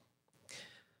curator.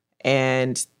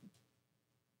 And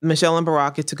Michelle and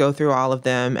Barack get to go through all of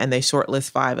them and they shortlist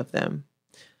 5 of them.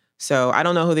 So I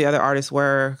don't know who the other artists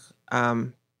were.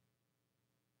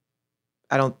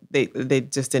 They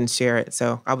just didn't share it.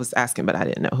 So I was asking, but I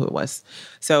didn't know who it was.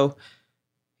 So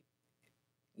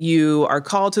you are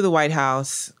called to the White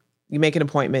House, you make an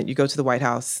appointment, you go to the White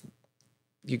House,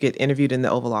 you get interviewed in the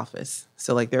Oval Office.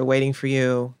 So like they're waiting for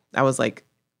you. I was like,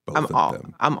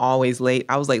 I'm always late.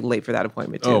 I was like late for that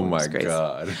appointment too. Oh my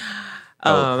God.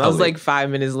 I was like 5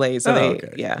 minutes late. So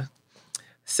yeah.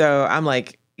 So I'm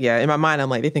like, yeah, in my mind, I'm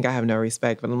like, they think I have no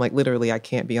respect, but I'm like, literally, I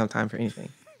can't be on time for anything.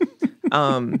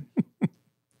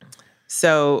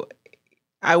 So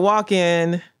I walk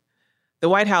in, the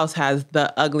White House has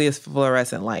the ugliest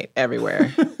fluorescent light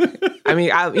everywhere. I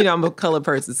mean, I'm a color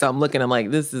person, so I'm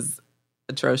like, this is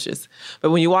atrocious. But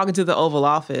when you walk into the Oval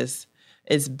Office,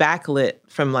 it's backlit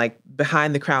from like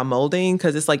behind the crown molding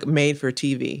because it's like made for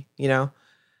TV, you know?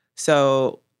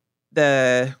 So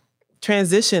the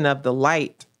transition of the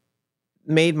light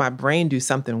made my brain do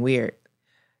something weird.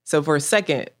 So for a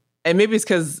second, and maybe it's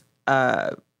because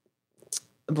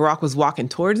Barack was walking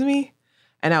towards me,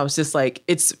 and I was just like,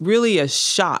 it's really a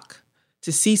shock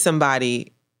to see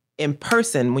somebody in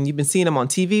person when you've been seeing them on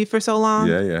TV for so long.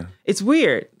 Yeah. It's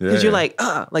weird because you're like,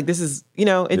 like this is,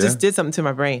 it just did something to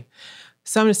my brain.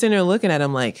 So I'm just sitting there looking at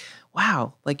him like,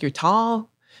 wow, like you're tall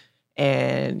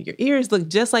and your ears look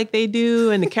just like they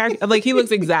do. And the character, like he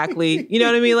looks exactly, you know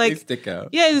what I mean? Like, they stick out.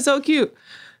 Yeah, it's so cute.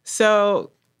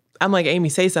 So I'm like, Amy,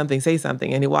 say something.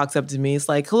 And he walks up to me. It's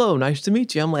like, hello, nice to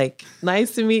meet you. I'm like,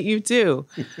 nice to meet you too.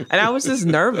 And I was just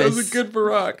nervous. That was a good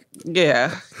Barack.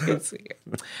 Yeah.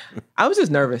 I was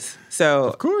just nervous. So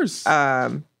of course.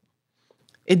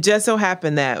 It just so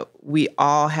happened that we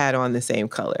all had on the same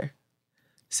color.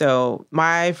 So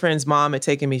my friend's mom had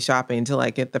taken me shopping to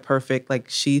like get the perfect like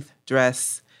sheath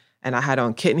dress. And I had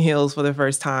on kitten heels for the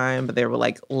first time, but they were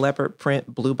like leopard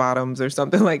print blue bottoms or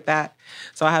something like that.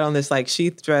 So I had on this like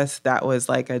sheath dress that was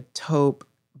like a taupe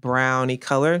browny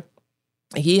color.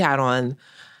 He had on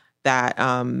that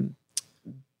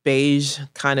beige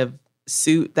kind of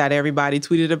suit that everybody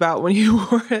tweeted about when he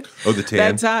wore it. Oh, the tan?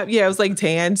 That top. Yeah, it was like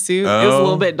tan suit. Oh. It was a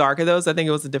little bit darker though, so I think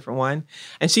it was a different one.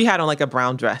 And she had on like a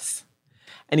brown dress.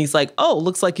 And he's like, oh,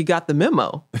 looks like you got the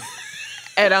memo.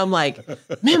 And I'm like,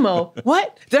 memo?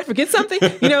 What? Did I forget something?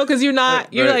 Because you're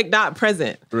like not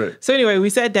present. Right. So anyway, we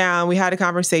sat down, we had a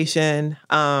conversation.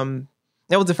 That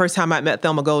was the first time I met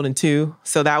Thelma Golden too.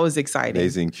 So that was exciting.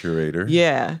 Amazing curator.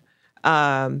 Yeah.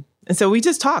 And so we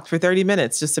just talked for 30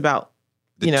 minutes just about,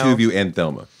 the two of you and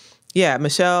Thelma. Yeah.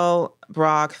 Michelle,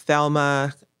 Barack,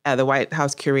 Thelma, the White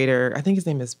House curator. I think his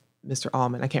name is Mr.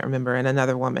 Allman. I can't remember. And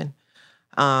another woman.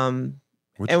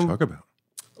 What did you talk about?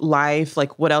 Life,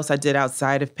 like what else I did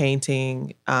outside of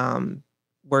painting,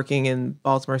 working in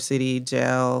Baltimore City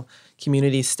jail,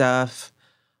 community stuff,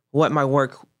 what my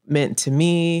work meant to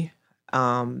me,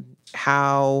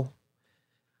 how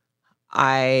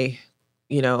I,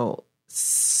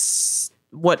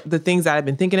 what the things that I've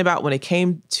been thinking about when it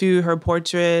came to her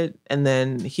portrait. And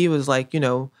then he was like,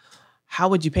 how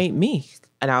would you paint me?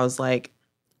 And I was like,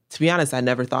 to be honest, I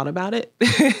never thought about it.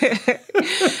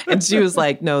 And she was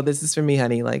like, no, this is for me,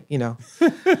 honey. Like, you know.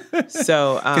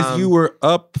 So, because you were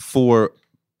up for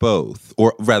both,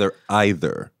 or rather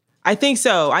either. I think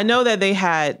so. I know that they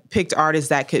had picked artists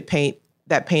that could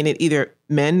painted either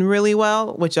men really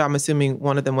well, which I'm assuming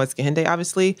one of them was Kehinde,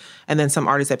 obviously, and then some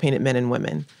artists that painted men and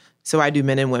women. So I do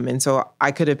men and women. So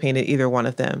I could have painted either one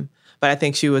of them. But I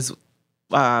think she was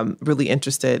really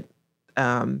interested.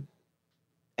 And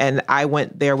I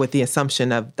went there with the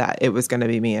assumption of that it was going to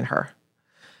be me and her.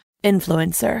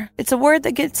 Influencer. It's a word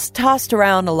that gets tossed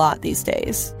around a lot these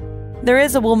days. There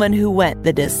is a woman who went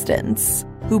the distance,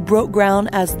 who broke ground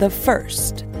as the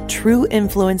first true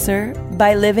influencer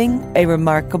by living a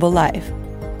remarkable life.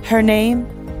 Her name,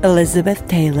 Elizabeth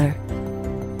Taylor.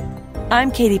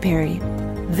 I'm Katy Perry.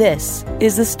 This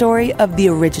is the story of the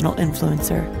original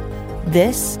influencer.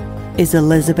 This is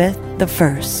Elizabeth the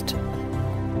First.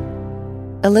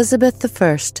 Elizabeth the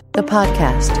First, the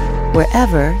podcast,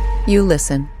 wherever you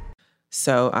listen.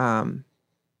 So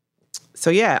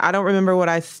yeah, I don't remember what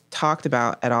I talked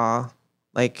about at all.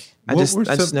 Like, I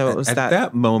just know it was at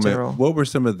that moment. general. What were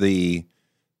some of the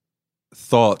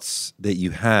thoughts that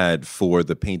you had for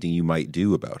the painting you might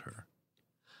do about her?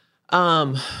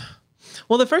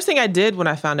 Well, the first thing I did when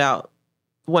I found out,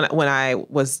 when I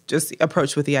was just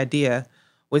approached with the idea,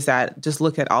 was that just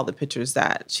look at all the pictures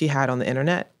that she had on the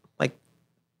internet, like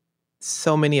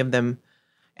so many of them.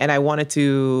 And I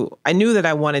knew that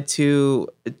I wanted to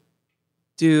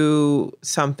do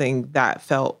something that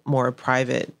felt more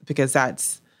private, because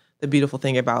that's the beautiful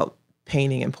thing about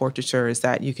painting and portraiture, is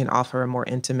that you can offer a more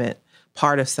intimate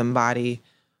part of somebody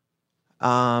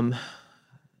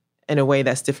in a way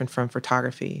that's different from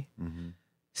photography. Mm-hmm.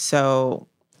 So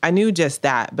I knew just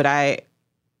that, but I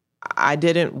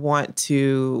didn't want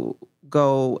to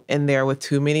go in there with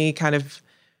too many kind of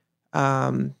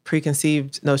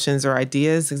preconceived notions or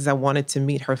ideas, because I wanted to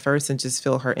meet her first and just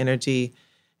feel her energy,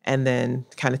 and then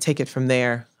kind of take it from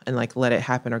there and like let it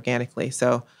happen organically.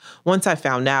 So once I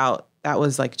found out, that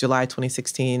was like July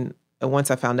 2016. And once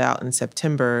I found out in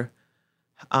September,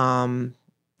 then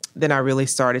I really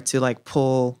started to like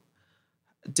pull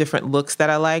different looks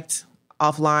that I liked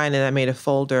offline, and I made a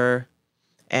folder,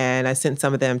 and I sent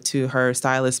some of them to her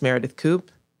stylist, Meredith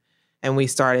Coop. And we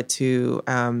started to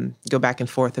go back and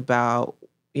forth about,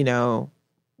 you know,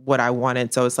 what I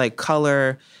wanted. So it's like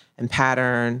color and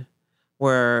pattern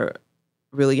were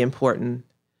really important.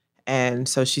 And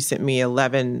so she sent me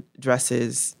 11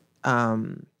 dresses,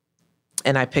 and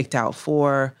I picked out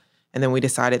 4. And then we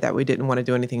decided that we didn't want to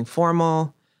do anything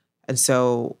formal. And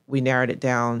so we narrowed it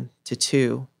down to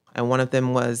 2. And one of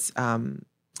them was the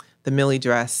Millie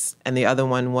dress, and the other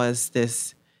one was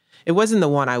this. It wasn't the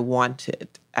one I wanted,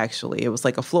 actually. It was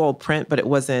like a floral print, but it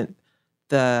wasn't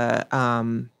the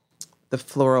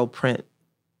floral print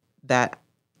that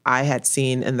I had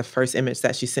seen in the first image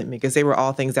that she sent me, because they were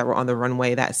all things that were on the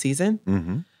runway that season.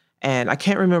 Mm-hmm. And I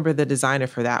can't remember the designer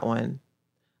for that one.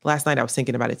 Last night I was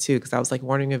thinking about it too, because I was like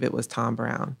wondering if it was Tom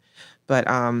Brown. But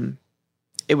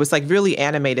it was like really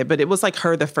animated, but it was like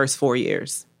her the first 4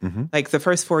 years. Mm-hmm. Like the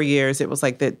first 4 years, it was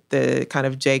like the kind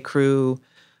of J. Crew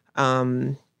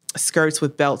skirts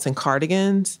with belts and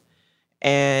cardigans.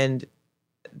 And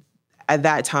at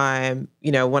that time,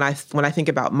 you know, when I think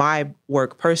about my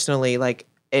work personally, like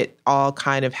it all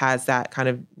kind of has that kind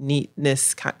of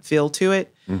neatness feel to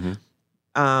it. Mm-hmm.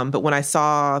 But when I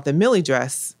saw the Millie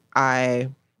dress, I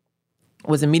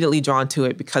was immediately drawn to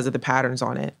it because of the patterns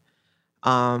on it.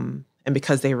 And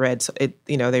because they read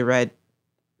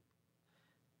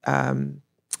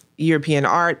European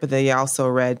art, but they also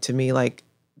read to me like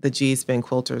the G-spin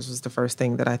quilters was the first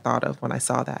thing that I thought of when I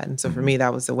saw that. And so for me,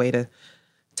 that was a way to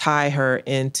tie her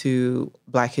into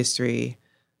Black history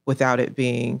without it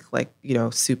being like, you know,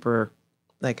 super,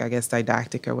 like, I guess,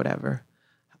 didactic or whatever.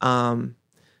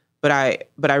 But I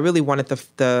really wanted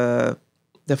the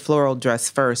floral dress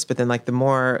first, but then like the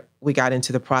more we got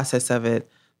into the process of it,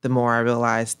 the more I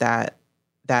realized that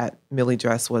Millie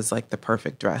dress was like the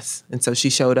perfect dress. And so she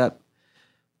showed up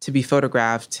to be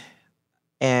photographed,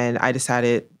 and I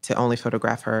decided to only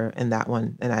photograph her in that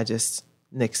one, and I just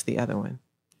nixed the other one.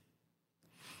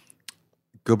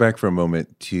 Go back for a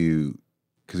moment to,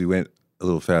 because we went a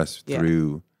little fast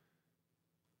through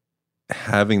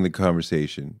having the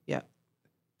conversation. Yeah.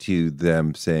 To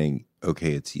them saying,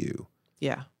 okay, it's you.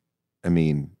 Yeah. I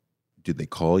mean, did they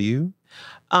call you?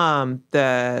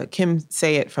 The Kim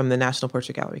Sayet from the National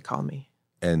Portrait Gallery called me.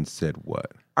 And said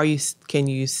what? Can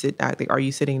you sit, are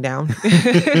you sitting down?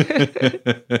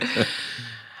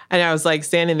 And I was like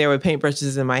standing there with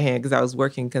paintbrushes in my hand because I was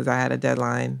working because I had a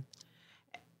deadline.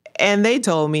 And they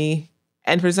told me,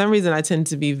 And for some reason, I tend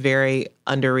to be very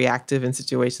underreactive in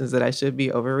situations that I should be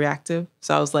overreactive.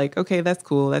 So I was like, okay, that's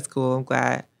cool. That's cool. I'm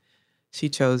glad she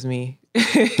chose me.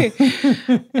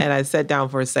 And I sat down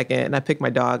for a second and I picked my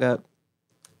dog up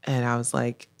and I was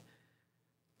like,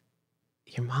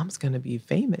 your mom's going to be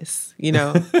famous, you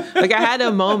know? Like I had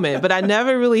a moment, but I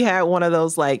never really had one of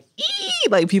those like, ee!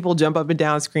 Like people jump up and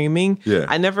down screaming. Yeah.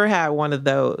 I never had one of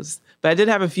those. But I did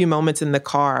have a few moments in the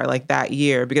car like that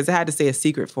year because I had to stay a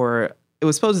secret it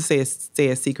was supposed to stay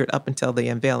a secret up until the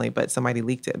unveiling, but somebody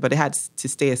leaked it. But it had to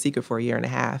stay a secret for a year and a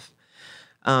half.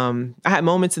 I had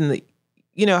moments in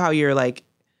you know how you're like,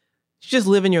 you just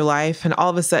living your life and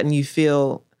all of a sudden you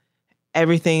feel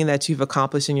everything that you've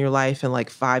accomplished in your life in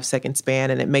like 5-second span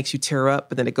and it makes you tear up,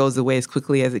 but then it goes away as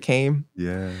quickly as it came.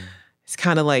 Yeah. It's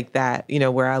kind of like that, you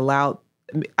know, where I don't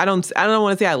want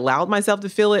to say I allowed myself to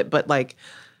feel it, but like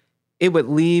it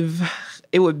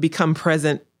would become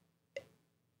present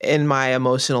in my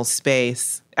emotional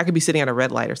space. I could be sitting at a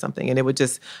red light or something and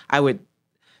I would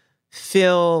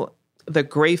feel the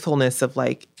gratefulness of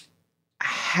like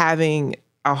having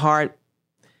a heart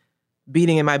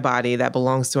beating in my body that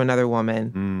belongs to another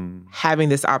woman, having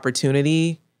this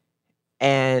opportunity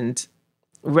and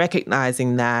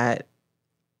recognizing that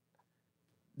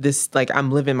this, like, I'm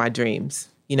living my dreams,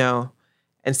 you know?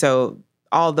 And so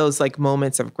all those like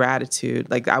moments of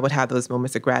gratitude, like I would have those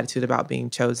moments of gratitude about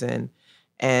being chosen.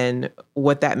 And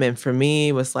what that meant for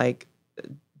me was like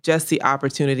just the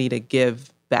opportunity to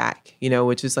give back, you know,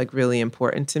 which is like really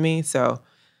important to me. So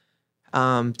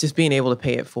just being able to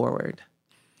pay it forward.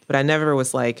 But I never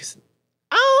was like,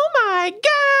 oh my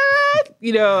God.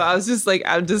 You know, I was just like,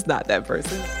 I'm just not that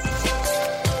person.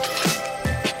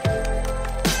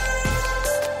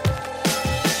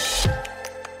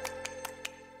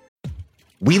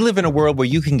 We live in a world where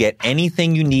you can get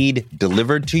anything you need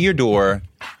delivered to your door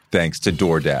thanks to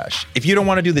DoorDash. If you don't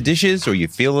want to do the dishes or you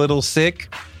feel a little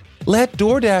sick, let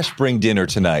DoorDash bring dinner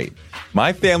tonight.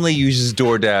 My family uses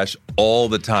DoorDash all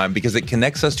the time because it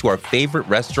connects us to our favorite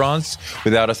restaurants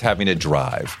without us having to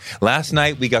drive. Last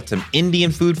night, we got some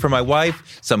Indian food for my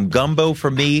wife, some gumbo for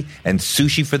me, and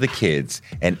sushi for the kids.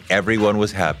 And everyone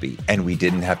was happy, and we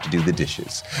didn't have to do the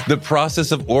dishes. The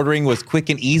process of ordering was quick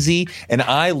and easy, and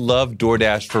I love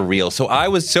DoorDash for real. So I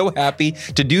was so happy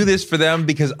to do this for them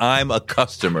because I'm a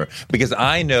customer, because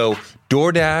I know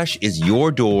DoorDash is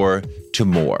your door to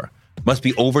more. Must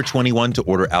be over 21 to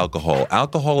order alcohol.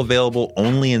 Alcohol available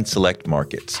only in select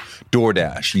markets.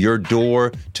 DoorDash, your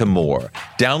door to more.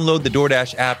 Download the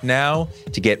DoorDash app now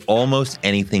to get almost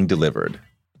anything delivered.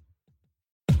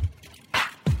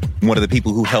 One of the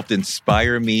people who helped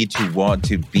inspire me to want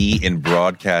to be in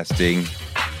broadcasting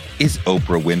is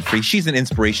Oprah Winfrey. She's an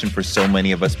inspiration for so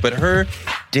many of us, but her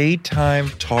daytime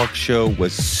talk show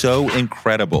was so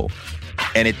incredible.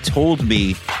 And it told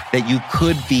me that you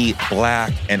could be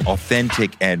Black and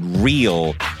authentic and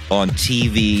real on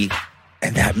TV.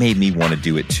 And that made me want to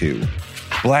do it too.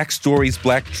 Black Stories,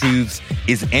 Black Truths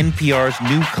is NPR's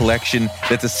new collection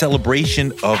that's a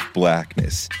celebration of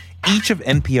Blackness. Each of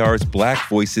NPR's Black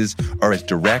voices are as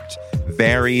direct,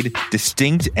 varied,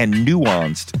 distinct, and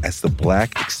nuanced as the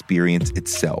Black experience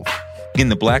itself. In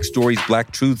the Black Stories,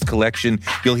 Black Truths collection,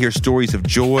 you'll hear stories of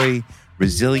joy,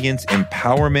 resilience,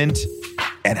 empowerment,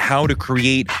 and how to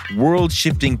create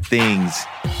world-shifting things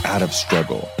out of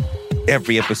struggle.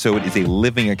 Every episode is a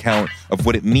living account of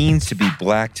what it means to be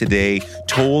Black today,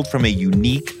 told from a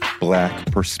unique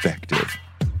Black perspective.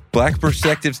 Black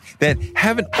perspectives that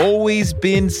haven't always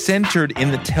been centered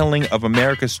in the telling of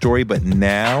America's story, but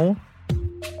now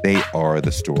they are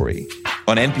the story.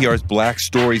 On NPR's Black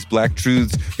Stories, Black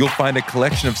Truths, you'll find a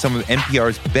collection of some of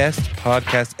NPR's best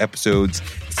podcast episodes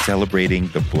celebrating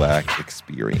the Black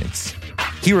experience.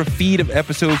 Hear a feed of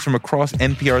episodes from across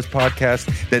NPR's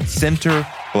podcasts that center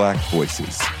Black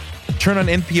voices. Turn on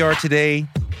NPR today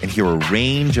and hear a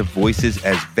range of voices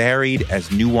as varied, as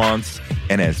nuanced,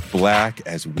 and as Black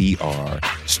as we are.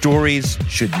 Stories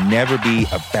should never be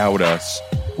about us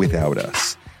without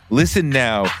us. Listen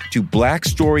now to Black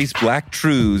Stories, Black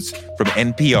Truths from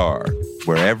NPR,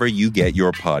 wherever you get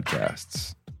your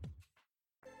podcasts.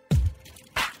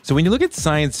 So when you look at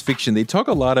science fiction, they talk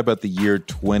a lot about the year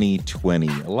 2020.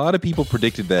 A lot of people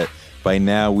predicted that by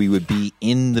now we would be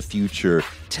in the future,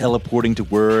 teleporting to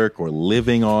work or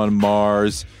living on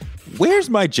Mars. Where's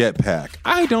my jetpack?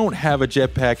 I don't have a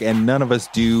jetpack, and none of us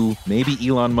do. Maybe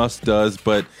Elon Musk does,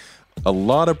 but a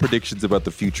lot of predictions about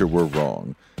the future were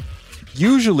wrong.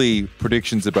 Usually,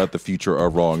 predictions about the future are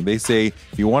wrong. They say,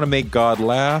 if you want to make God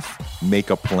laugh, make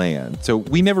a plan. So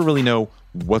we never really know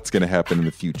what's going to happen in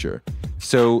the future.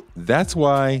 So that's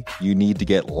why you need to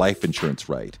get life insurance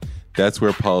right. That's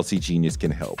where Policy Genius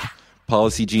can help.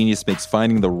 Policy Genius makes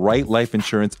finding the right life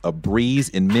insurance a breeze.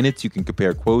 In minutes, you can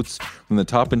compare quotes from the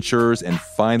top insurers and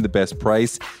find the best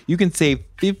price. You can save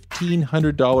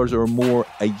 $1,500 or more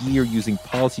a year using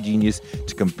Policy Genius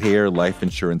to compare life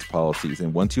insurance policies.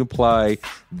 And once you apply,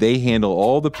 they handle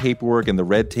all the paperwork and the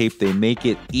red tape. They make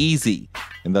it easy.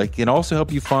 And they can also help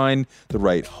you find the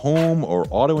right home or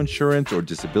auto insurance or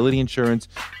disability insurance,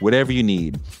 whatever you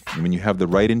need. And when you have the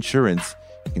right insurance,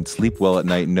 you can sleep well at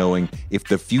night knowing if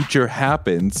the future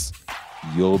happens,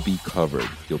 you'll be covered.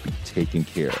 You'll be taken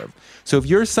care of. So if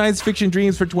your science fiction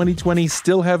dreams for 2020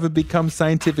 still haven't become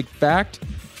scientific fact,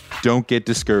 don't get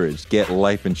discouraged. Get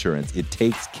life insurance. It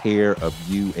takes care of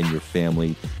you and your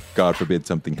family. God forbid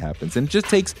something happens. And it just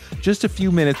takes just a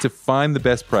few minutes to find the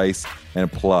best price and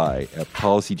apply at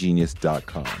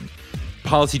policygenius.com.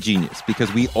 Policy Genius,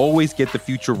 because we always get the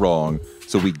future wrong,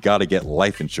 so we got to get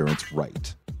life insurance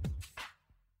right.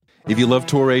 If you love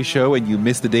Torre's show and you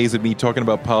miss the days of me talking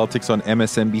about politics on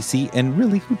MSNBC, and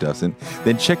really, who doesn't,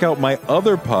 then check out my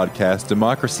other podcast,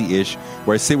 Democracy-ish,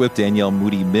 where I sit with Danielle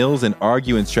Moody Mills and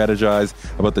argue and strategize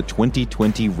about the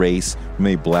 2020 race from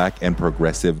a black and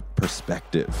progressive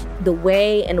perspective. The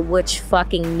way in which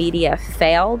fucking media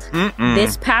failed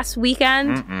this past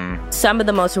weekend, some of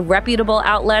the most reputable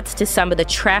outlets to some of the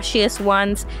trashiest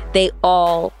ones, they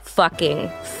all fucking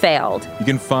failed. You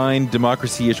can find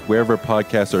Democracy-ish wherever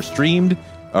podcasts are streamed.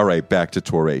 All right, back to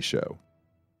Torre's show.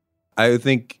 I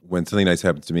think when something nice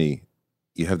happens to me,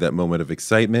 you have that moment of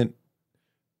excitement,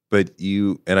 and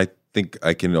I think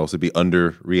I can also be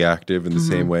underreactive in the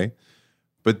same way.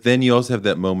 But then you also have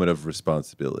that moment of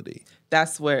responsibility.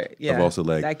 That's where, of also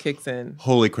like, that kicks in.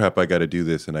 Holy crap, I got to do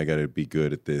this and I got to be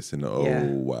good at this. And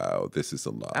wow, this is a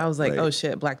lot. I was like, oh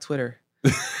shit, Black Twitter.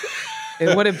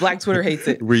 And what if Black Twitter hates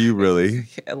it? Were you really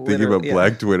thinking about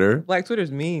Black Twitter? Black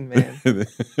Twitter's mean, man.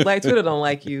 Black Twitter don't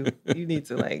like you. You need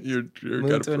to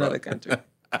move to another country.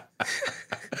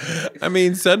 I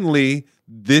mean, suddenly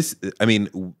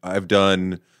I've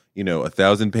done,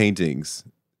 1,000 paintings.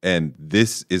 And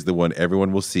this is the one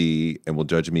everyone will see and will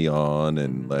judge me on.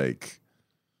 And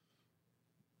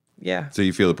so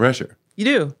you feel the pressure. You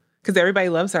do. Because everybody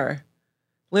loves her.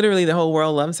 Literally the whole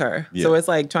world loves her. Yeah. So it's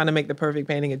like trying to make the perfect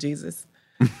painting of Jesus.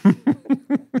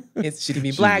 Should he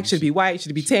be black? Should he be white? Should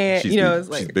he be tan? She's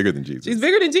bigger than Jesus. She's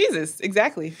bigger than Jesus.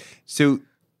 Exactly. So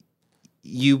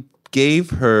you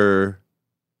gave her,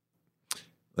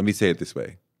 let me say it this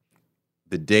way.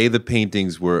 The day the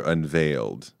paintings were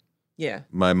unveiled,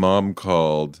 my mom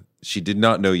called. She did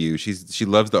not know you. She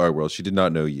loves the art world. She did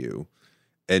not know you.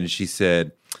 And she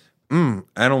said, I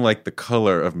don't like the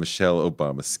color of Michelle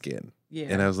Obama's skin. Yeah.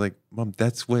 And I was like, Mom,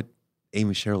 that's what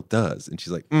Amy Sherald does. And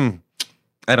she's like,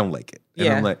 I don't like it. And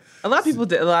I'm like, a lot of people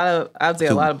did. I'd say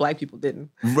a lot of black people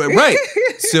didn't. Right.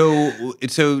 So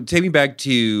take me back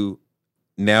to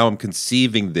now I'm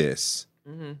conceiving this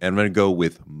and I'm going to go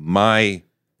with my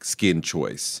skin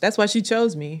choice. That's why she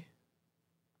chose me.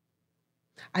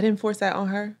 I didn't force that on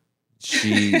her.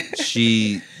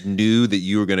 She knew that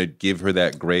you were going to give her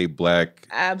that gray black.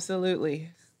 Absolutely.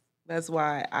 That's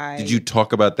why Did you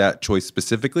talk about that choice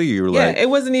specifically? Or you were like, it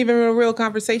wasn't even a real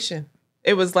conversation.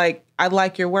 It was like, I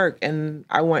like your work and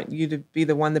I want you to be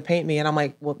the one to paint me. And I'm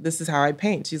like, well, this is how I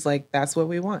paint. She's like, that's what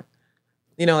we want.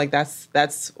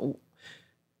 That's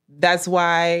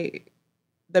why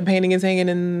the painting is hanging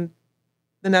in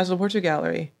the National Portrait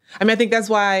Gallery. I mean, I think that's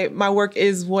why my work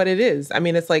is what it is. I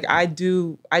mean, it's like I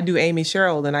do Amy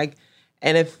Sherald,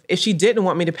 and if she didn't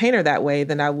want me to paint her that way,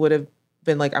 then I would have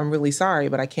been like, I'm really sorry,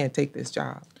 but I can't take this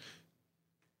job.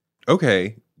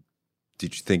 Okay.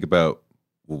 Did you think about,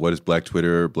 well, what is Black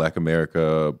Twitter, Black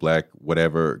America, Black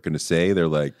whatever going to say? They're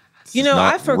like,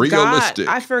 I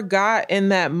forgot in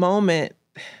that moment.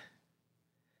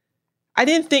 I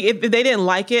didn't think, if they didn't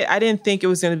like it, I didn't think it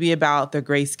was going to be about the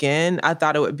gray skin. I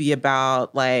thought it would be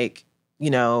about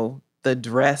the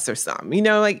dress or something,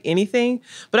 like anything.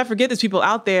 But I forget there's people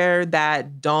out there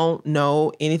that don't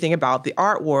know anything about the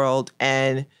art world.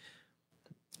 And,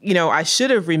 I should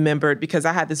have remembered, because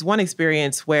I had this one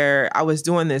experience where I was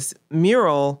doing this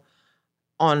mural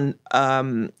on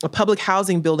a public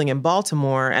housing building in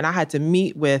Baltimore. And I had to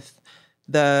meet with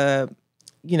the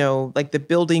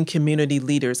building community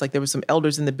leaders. Like there were some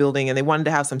elders in the building and they wanted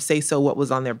to have some say-so what was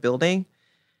on their building.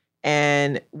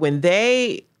 And when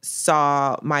they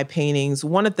saw my paintings,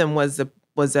 one of them was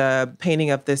a painting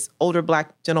of this older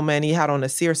Black gentleman. He had on a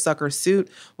seersucker suit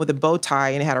with a bow tie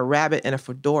and he had a rabbit and a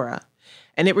fedora.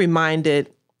 And it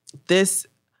reminded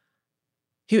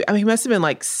he must have been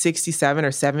like 67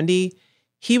 or 70.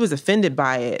 He was offended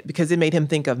by it because it made him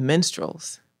think of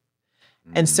minstrels.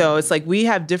 And so it's like we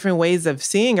have different ways of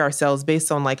seeing ourselves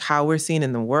based on like how we're seen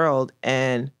in the world.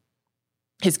 And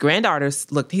his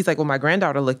granddaughters looked, he's like, well, my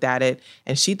granddaughter looked at it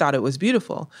and she thought it was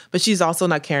beautiful, but she's also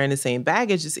not carrying the same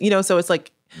baggage, so it's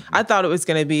like, I thought it was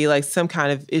going to be like some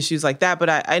kind of issues like that.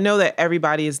 But I know that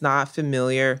everybody is not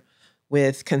familiar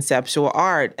with conceptual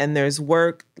art. And there's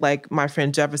work like my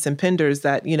friend Jefferson Penders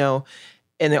that,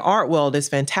 in the art world is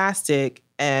fantastic.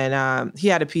 And he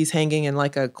had a piece hanging in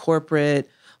like a corporate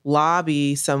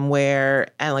lobby somewhere,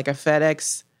 and like a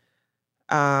FedEx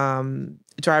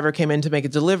driver came in to make a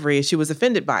delivery. She was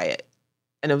offended by it.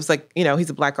 And it was like, he's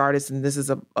a Black artist and this is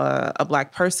a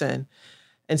Black person.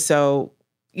 And so,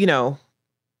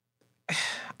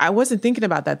 I wasn't thinking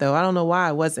about that though. I don't know why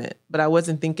I wasn't, but I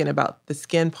wasn't thinking about the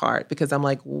skin part because I'm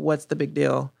like, what's the big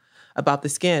deal about the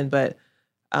skin? But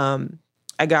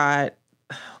I got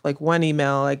like one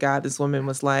email I got, this woman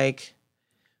was like,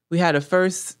 we had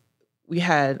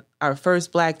our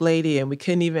first Black lady and we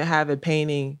couldn't even have her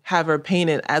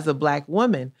painted as a Black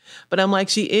woman. But I'm like,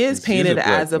 she is painted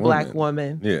as a Black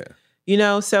woman. Yeah.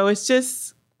 So it's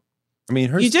just,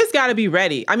 you just got to be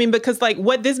ready. Because like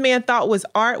what this man thought was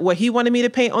art, what he wanted me to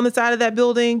paint on the side of that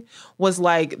building was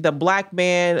like the Black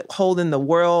man holding the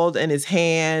world in his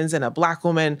hands and a Black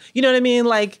woman. You know what I mean?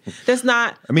 Like that's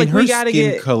not. Her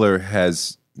skin color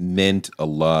has meant a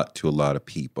lot to a lot of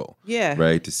people. Yeah.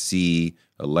 Right. To see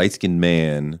a light-skinned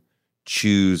man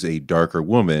choose a darker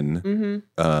woman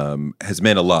has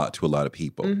meant a lot to a lot of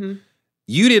people. Mm-hmm.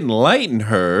 You didn't lighten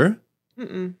her,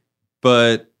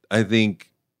 but I think.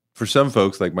 For some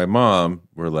folks, like my mom,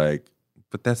 were like,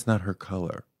 but that's not her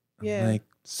color. Yeah. I'm like,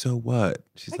 so what?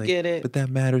 She's like, get it. But that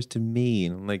matters to me.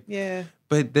 And I'm like, yeah.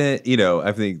 But then,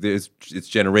 I think it's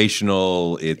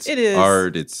generational. It is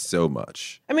art. It's so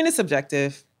much. It's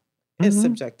subjective. It's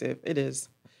subjective. It is.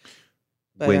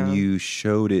 But, when you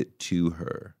showed it to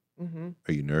her,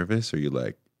 are you nervous? Or are you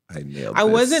like, I nailed this? I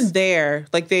wasn't there.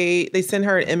 Like they sent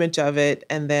her an image of it.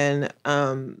 And then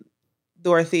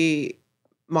Dorothy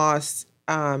Moss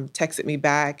texted me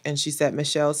back and she said,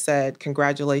 Michelle said,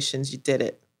 congratulations, you did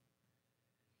it.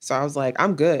 So I was like,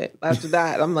 I'm good. After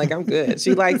that, I'm like, I'm good.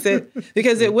 She likes it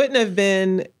because it wouldn't have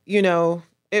been,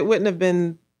 it wouldn't have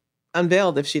been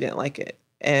unveiled if she didn't like it.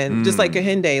 And just like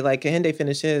Kahinde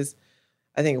finished his,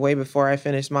 I think way before I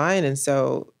finished mine. And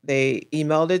so they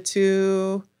emailed it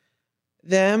to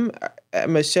them.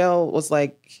 Michelle was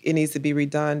like, it needs to be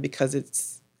redone because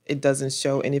it doesn't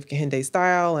show any of Kahinde's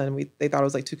style, and they thought it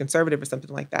was like too conservative or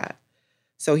something like that.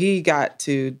 So he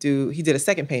did a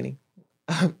second painting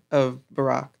of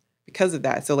Barack because of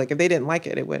that. So like if they didn't like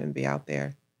it, it wouldn't be out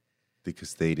there.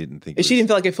 Because they didn't think if she didn't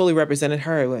feel like it fully represented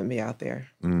her, it wouldn't be out there.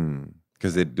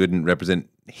 Because it didn't represent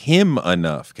him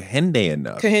enough, Kahinde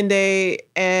enough. Kahinde,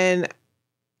 and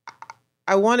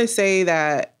I want to say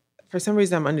that for some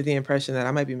reason, I'm under the impression that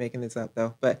I might be making this up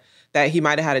though, but that he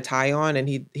might have had a tie on and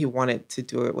he wanted to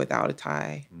do it without a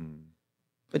tie.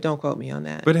 But don't quote me on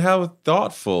that. But how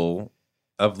thoughtful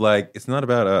of like, it's not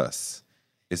about us.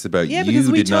 It's about you. Yeah, because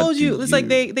we told you. It's like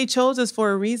they chose us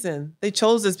for a reason. They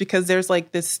chose us because there's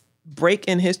like this break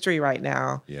in history right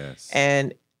now. Yes.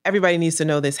 And everybody needs to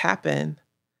know this happened.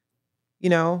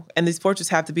 And these portraits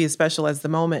have to be as special as the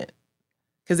moment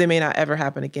because they may not ever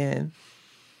happen again.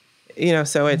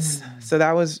 So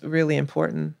that was really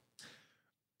important.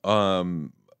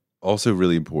 Also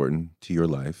really important to your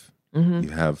life. You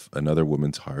have another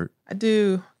woman's heart. I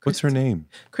do. What's her name?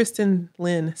 Kristen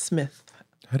Lynn Smith.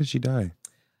 How did she die?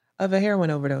 Of a heroin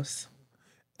overdose.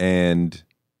 And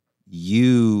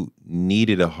you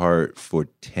needed a heart for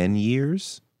 10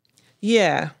 years?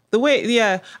 Yeah.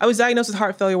 I was diagnosed with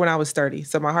heart failure when I was 30.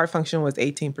 So my heart function was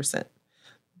 18%.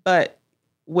 But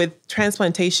with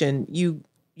transplantation, you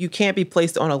can't be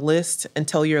placed on a list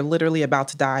until you're literally about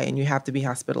to die and you have to be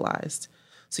hospitalized.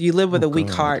 So you live with a weak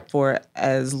heart for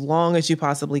as long as you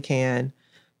possibly can.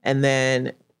 And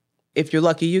then if you're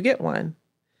lucky, you get one.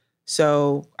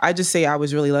 So I just say I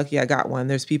was really lucky I got one.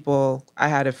 I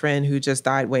had a friend who just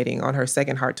died waiting on her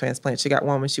second heart transplant. She got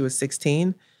one when she was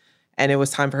 16 and it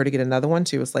was time for her to get another one.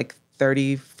 She was like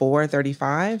 34,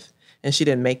 35 and she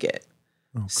didn't make it.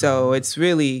 So it's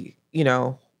really,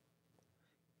 you're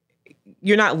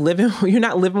not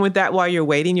living with that while you're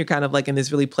waiting. You're kind of like in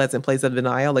this really pleasant place of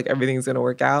denial, like everything's going to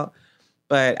work out.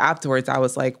 But afterwards I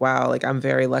was like, wow, like I'm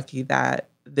very lucky that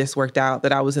this worked out,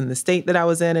 that I was in the state that I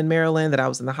was in Maryland, that I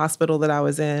was in the hospital that I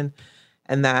was in,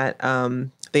 and that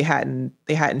they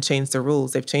hadn't changed the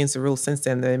rules. They've changed the rules since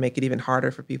then. They make it even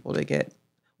harder for people to get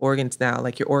organs now.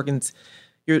 Like your organs,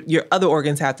 your other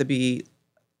organs have to be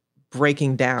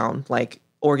breaking down, you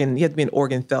have to be an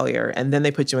organ failure, and then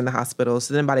they put you in the hospital.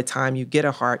 So then by the time you get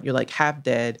a heart, you're like half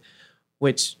dead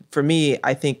which for me,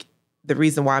 I think the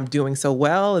reason why I'm doing so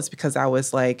well is because I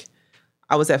was at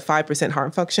 5%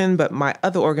 heart function, but my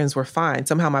other organs were fine.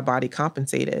 Somehow my body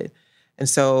compensated. And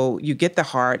so you get the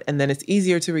heart, and then it's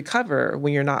easier to recover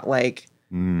when you're not like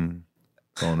falling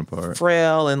apart,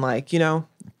 frail, and like,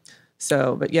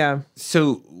 so, but yeah.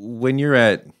 So when you're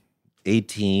at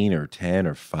 18 or 10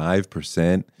 or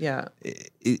 5%, yeah,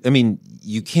 I mean,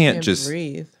 you can't just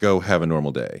breathe. Go have a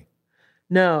normal day.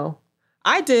 No,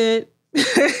 I did.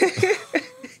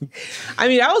 I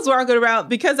mean, I was walking around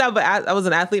because I was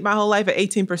an athlete my whole life. At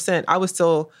 18%, I was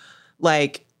still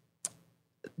like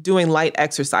doing light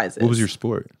exercises. What was your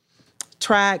sport?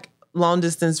 Track, long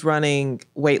distance running,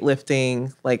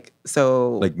 weightlifting, like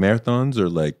marathons or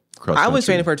like cross country? I was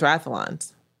training for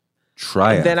triathlons.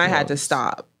 And then I had to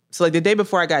stop. So like the day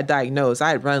before I got diagnosed, I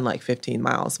had run like 15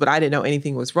 miles, but I didn't know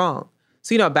anything was wrong.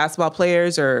 So, basketball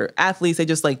players or athletes, they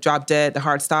just like drop dead, the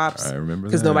heart stops. I remember that.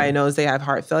 Because nobody knows they have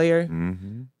heart failure.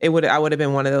 Mm-hmm. I would have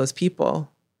been one of those people.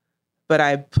 But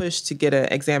I pushed to get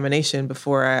an examination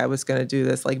before I was going to do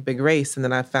this like big race. And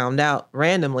then I found out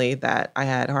randomly that I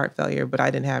had heart failure, but I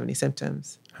didn't have any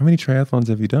symptoms. How many triathlons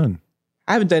have you done?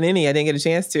 I haven't done any. I didn't get a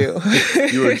chance to.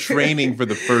 You were training for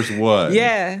the first one.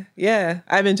 Yeah.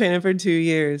 I've been training for 2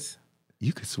 years.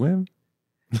 You could swim?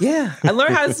 Yeah, I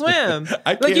learned how to swim.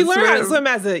 You learn how to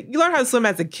swim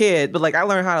as a kid, but like I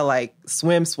learned how to like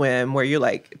swim where you're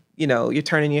like, you're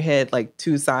turning your head like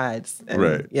two sides. And,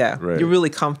 right. Yeah. Right. You're really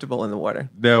comfortable in the water.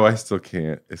 No, I still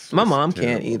can't. My mom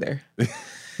can't either.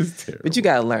 It's terrible. But you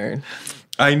got to learn.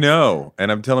 I know. And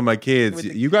I'm telling my kids,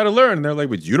 you got to learn. And they're like,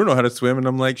 but you don't know how to swim. And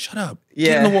I'm like, shut up.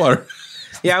 Get in the water.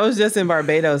 Yeah, I was just in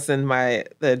Barbados and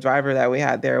the driver that we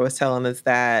had there was telling us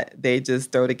that they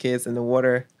just throw the kids in the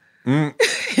water.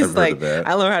 It's like,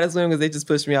 I learned how to swim because they just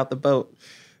pushed me out the boat.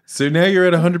 So now you're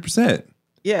at 100%.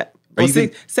 Yeah. Well,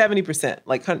 70%.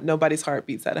 Like nobody's heart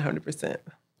beats at 100%.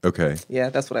 Okay. Yeah,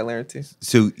 that's what I learned too.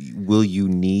 So will you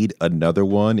need another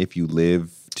one if you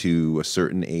live to a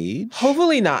certain age?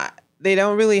 Hopefully not. They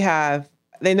don't really have,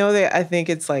 they know that I think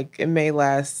it's like, it may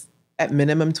last at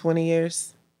minimum 20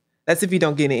 years. That's if you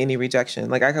don't get any rejection.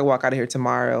 Like I could walk out of here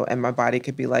tomorrow and my body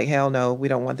could be like, hell no, we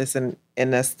don't want this in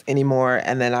us anymore.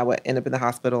 And then I would end up in the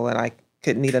hospital and I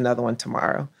could need another one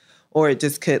tomorrow. Or it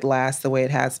just could last the way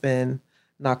it has been,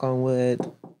 knock on wood,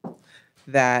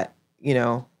 that,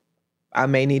 I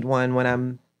may need one when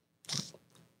I'm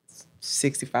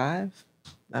 65.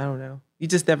 I don't know. You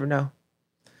just never know.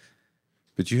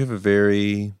 But you have a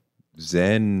very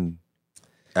zen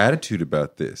attitude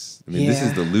about this. I mean, This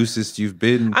is the loosest you've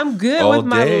been. I'm good with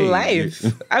my life.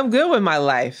 I'm good with my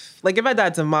life. Like if I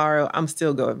died tomorrow, I'm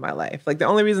still good with my life. Like the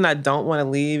only reason I don't want to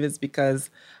leave is because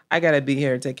I got to be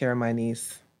here and take care of my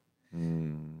niece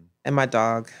and my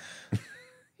dog,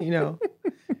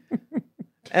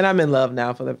 And I'm in love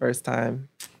now for the first time.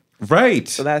 Right.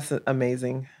 So that's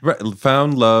amazing. Right.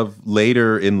 Found love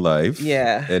later in life.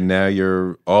 Yeah. And now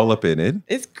you're all up in it.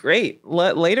 It's great.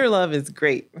 Later love is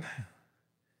great.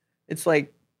 It's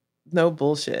like no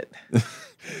bullshit.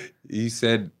 You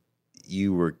said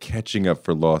you were catching up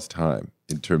for lost time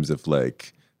in terms of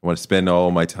like, I want to spend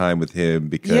all my time with him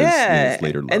because it's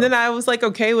later love. And then I was like,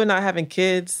 okay with not having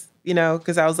kids,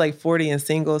 because I was like 40 and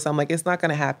single. So I'm like, it's not going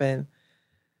to happen.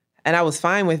 And I was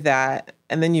fine with that.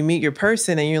 And then you meet your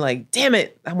person and you're like, damn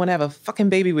it, I want to have a fucking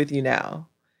baby with you now.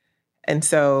 And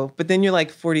so, but then you're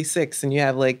like 46 and you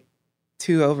have like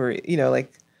 2 ovaries,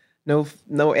 like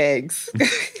no eggs.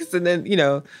 So then,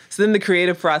 so then the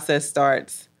creative process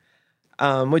starts,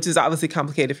 which is obviously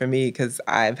complicated for me because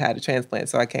I've had a transplant.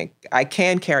 So I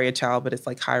can carry a child, but it's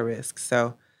like high risk.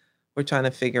 So we're trying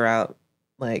to figure out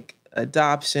like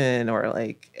adoption or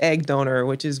like egg donor,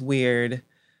 which is weird.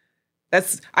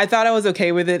 I thought I was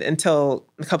okay with it until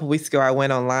a couple weeks ago. I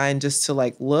went online just to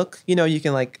like look, you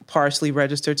can like partially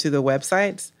register to the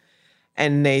websites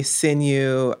and they send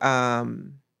you,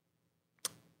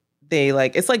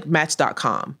 it's like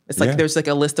match.com. It's like, there's like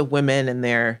a list of women and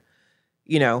their,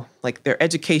 like their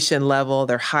education level,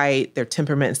 their height, their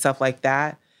temperament and stuff like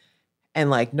that. And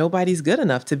like, nobody's good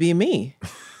enough to be me.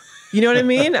 You know what I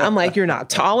mean? I'm like, you're not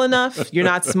tall enough. You're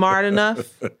not smart enough.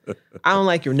 I don't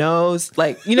like your nose.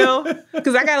 Like,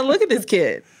 because I got to look at this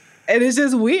kid. And it's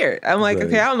just weird. I'm like,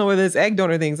 okay, I don't know where this egg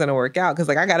donor thing's going to work out. Because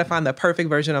like, I got to find the perfect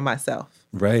version of myself.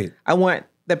 Right. I want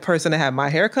the person to have my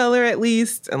hair color at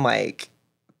least. And like,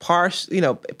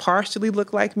 partially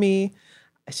look like me.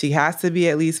 She has to be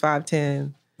at least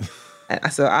 5'10".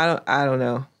 So I don't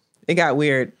know. It got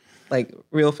weird, like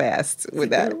real fast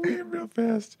with that. Real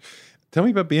fast. Tell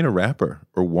me about being a rapper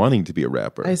or wanting to be a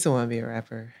rapper. I still want to be a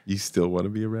rapper. You still want to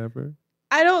be a rapper?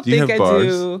 I don't think I bars?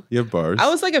 do. You have bars? I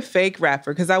was like a fake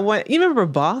rapper because you remember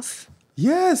Boss?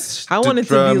 Yes. I wanted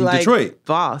to be like Detroit.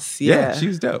 Boss. Yeah. She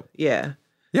was dope. Yeah.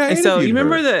 Yeah. And so you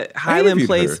remember her. the Highland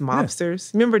Place her.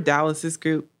 Mobsters? Remember Dallas's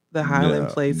group, the Highland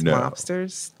Place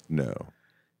Mobsters? No.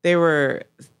 They were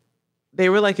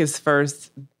like his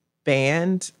first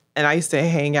band. And I used to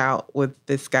hang out with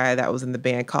this guy that was in the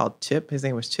band called Chip. His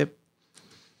name was Chip.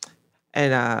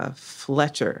 And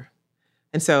Fletcher.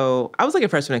 And so I was like a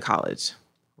freshman in college.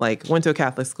 Like, went to a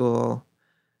Catholic school.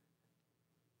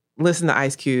 Listened to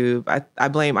Ice Cube. I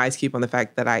blame Ice Cube on the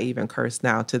fact that I even curse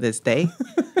now to this day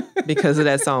because of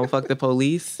that song, Fuck the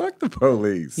Police. Fuck the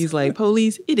Police. He's like,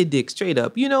 police, eat a dick straight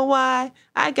up. You know why?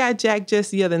 I got jacked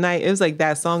just the other night. It was like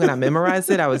that song and I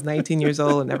memorized it. I was 19 years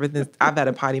old and everything. I've had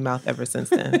a potty mouth ever since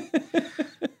then.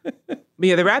 But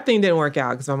yeah, the rap thing didn't work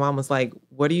out because my mom was like,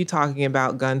 what are you talking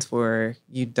about guns for?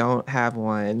 You don't have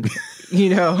one.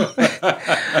 You know,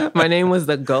 my name was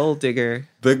the Gold Digger.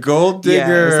 The Gold Digger.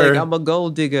 Yeah, it's like, I'm a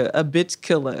gold digger, a bitch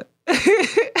killer.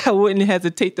 I wouldn't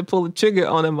hesitate to pull a trigger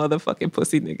on a motherfucking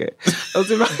pussy nigga.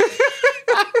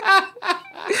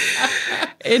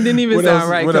 It didn't even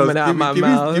sound right coming out my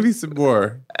mouth. Give me some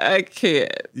more. I can't.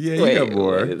 Yeah, you got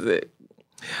more. What is it?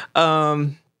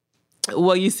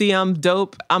 Well, you see, I'm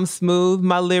dope. I'm smooth.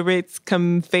 My lyrics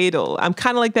come fatal. I'm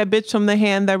kind of like that bitch from The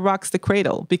Hand That Rocks the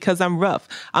Cradle because I'm rough.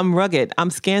 I'm rugged.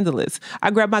 I'm scandalous. I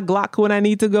grab my Glock when I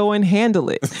need to go and handle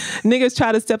it. Niggas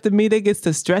try to step to me, they gets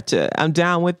to stretcher. I'm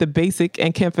down with the basic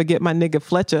and can't forget my nigga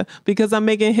Fletcher because I'm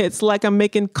making hits like I'm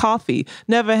making coffee.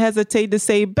 Never hesitate to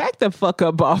say, back the fuck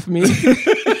up off me.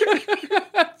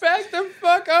 Back the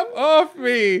fuck up off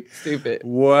me. Stupid.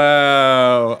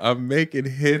 Wow. I'm making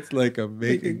hits like I'm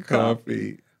making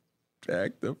coffee.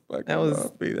 Back the fuck up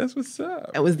off me. That's what's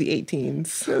up. That was the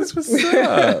 18s. That's what's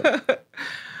up.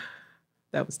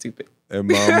 That was stupid. And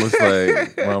mom was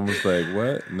like,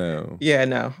 what? No. Yeah,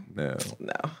 no.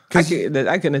 I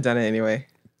couldn't have done it anyway.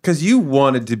 Because you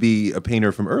wanted to be a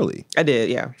painter from early. I did,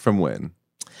 yeah. From when?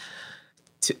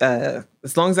 As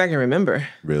long as I can remember.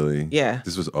 Really? Yeah.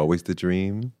 This was always the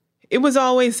dream? It was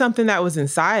always something that was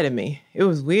inside of me. It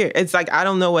was weird. It's like, I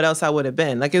don't know what else I would have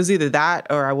been. Like, it was either that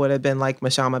or I would have been like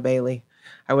Mashama Bailey.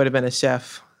 I would have been a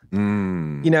chef. You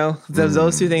know?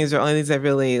 Those two things are only things that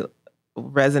really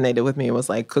resonated with me. It was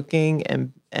like cooking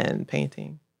and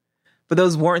painting. But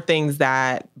those weren't things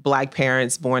that Black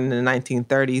parents born in the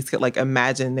 1930s could like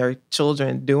imagine their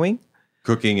children doing.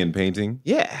 Cooking and painting?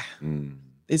 Yeah.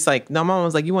 It's like, no, mom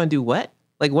was like, you want to do what?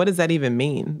 Like, what does that even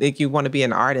mean? Like, you want to be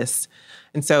an artist.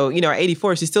 And so, you know, at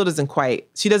 84, she still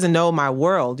she doesn't know my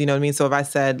world. You know what I mean? So if I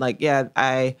said like, yeah,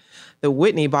 the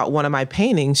Whitney bought one of my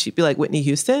paintings, she'd be like, Whitney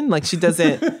Houston? Like, she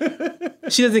doesn't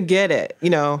get it.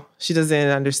 You know, she doesn't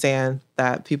understand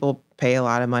that people pay a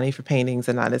lot of money for paintings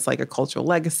and that it's like a cultural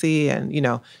legacy. And, you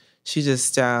know, she's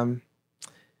just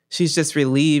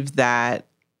relieved that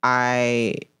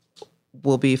I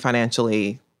will be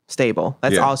financially stable.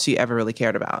 That's all she ever really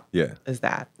cared about. Yeah. Is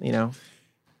that, you know?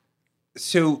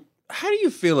 So how do you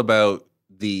feel about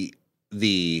the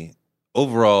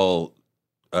overall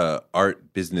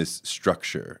art business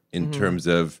structure in terms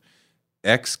of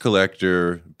X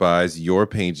collector buys your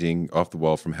painting off the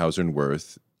wall from Hauser and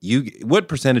Wirth? What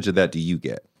percentage of that do you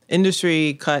get?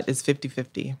 Industry cut is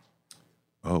 50-50.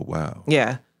 Oh, wow.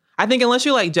 Yeah. I think unless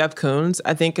you're like Jeff Koons,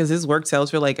 I think because his work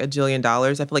sells for like $1 jillion,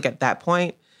 I feel like at that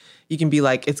point, you can be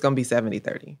like, it's going to be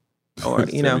 70-30. Or,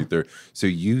 you know. 70-30. So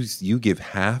you give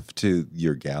half to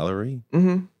your gallery?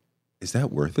 Mm-hmm. Is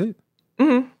that worth it?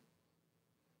 Mm-hmm.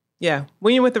 Yeah.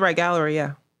 When you're with the right gallery,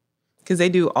 yeah. Because they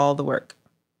do all the work.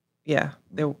 Yeah.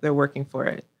 They're working for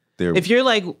it. If you're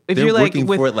working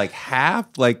for it like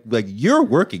half, like you're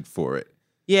working for it.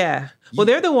 Yeah. Well,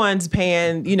 they're the ones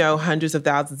paying, you know, hundreds of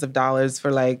thousands of dollars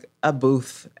for like a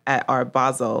booth at Art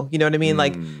Basel. You know what I mean?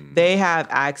 Like they have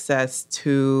access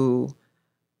to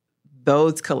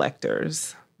those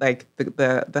collectors, like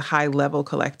the high level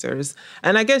collectors.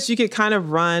 And I guess you could kind of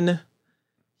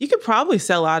you could probably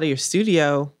sell out of your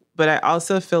studio, but I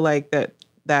also feel like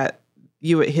that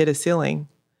you would hit a ceiling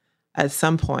at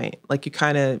some point. Like you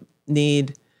kind of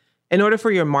need, in order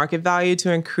for your market value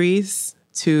to increase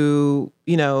to,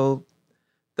 you know,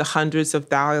 the hundreds of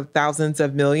thousands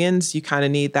of millions, you kind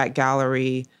of need that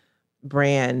gallery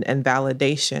brand and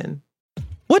validation.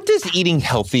 What does eating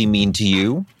healthy mean to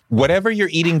you? Whatever your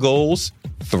eating goals,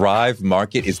 Thrive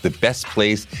Market is the best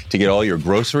place to get all your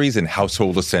groceries and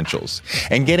household essentials.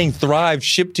 And getting Thrive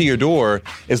shipped to your door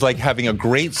is like having a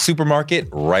great supermarket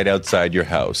right outside your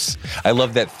house. I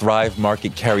love that Thrive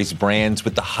Market carries brands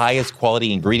with the highest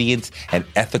quality ingredients and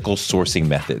ethical sourcing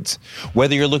methods.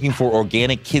 Whether you're looking for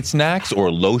organic kid snacks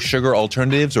or low sugar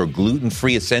alternatives or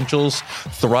gluten-free essentials,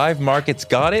 Thrive Market's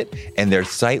got it, and their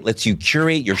site lets you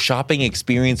curate your shopping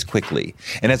experience quickly.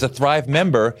 And as a Thrive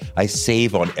member, I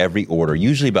save on every order,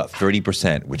 usually about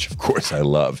 30%, which of course I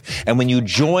love. And when you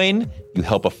join, you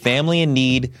help a family in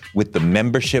need with the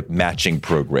membership matching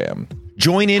program.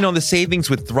 Join in on the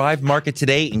savings with Thrive Market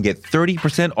today and get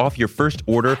 30% off your first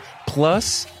order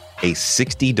plus a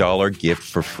 $60 gift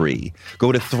for free.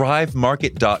 Go to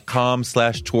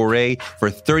thrivemarket.com/Touré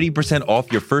for 30%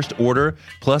 off your first order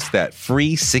plus that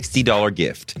free $60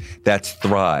 gift. That's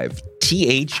Thrive,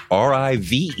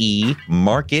 THRIVE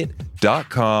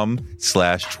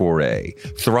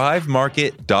market.com/Touré.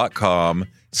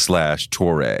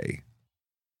 thrivemarket.com/Touré.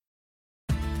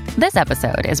 This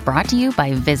episode is brought to you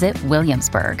by Visit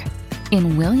Williamsburg.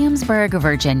 In Williamsburg,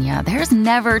 Virginia, there's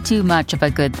never too much of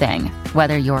a good thing.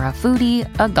 Whether you're a foodie,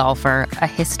 a golfer, a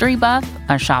history buff,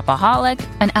 a shopaholic,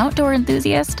 an outdoor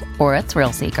enthusiast, or a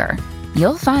thrill seeker,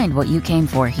 you'll find what you came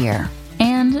for here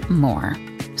and more.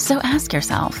 So ask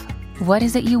yourself, what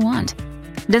is it you want?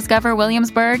 Discover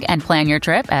Williamsburg and plan your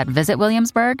trip at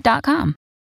visitwilliamsburg.com.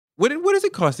 What does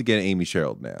it cost to get Amy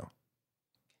Sherald now?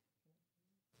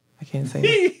 I can't say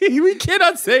that. We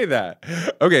cannot say that.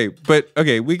 Okay,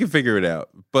 we can figure it out.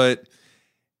 But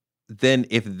then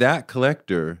if that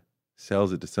collector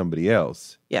sells it to somebody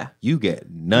else, you get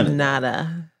none of Nada. That.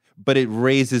 But it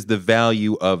raises the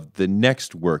value of the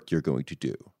next work you're going to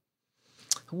do.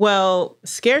 Well,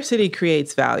 scarcity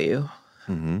creates value.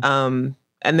 Mm-hmm.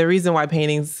 And the reason why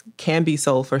paintings can be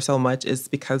sold for so much is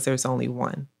because there's only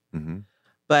one. Mm-hmm.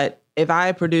 But if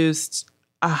I produced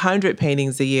 100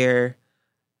 paintings a year,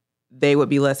 they would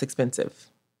be less expensive.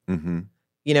 Mm-hmm.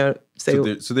 You know, so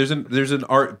there's an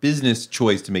art business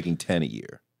choice to making 10 a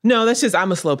year. No, that's just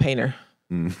I'm a slow painter.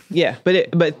 Mm. Yeah, but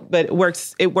it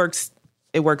works. It works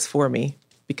for me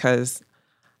because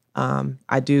I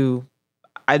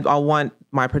want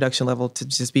my production level to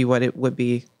just be what it would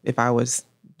be if I was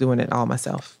doing it all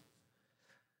myself.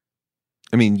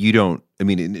 I mean,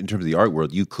 in terms of the art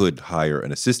world, you could hire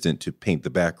an assistant to paint the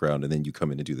background and then you come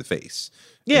in and do the face.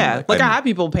 Yeah. I have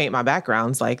people paint my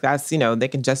backgrounds. Like that's, they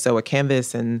can just sew a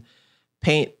canvas and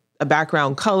paint a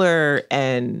background color.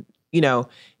 And,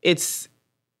 it's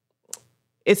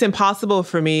impossible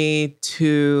for me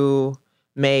to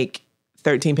make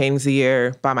 13 paintings a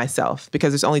year by myself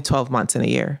because there's only 12 months in a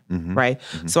year. Mm-hmm. Right.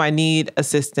 Mm-hmm. So I need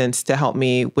assistants to help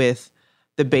me with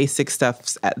the basic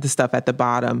stuff, the stuff at the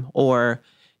bottom, or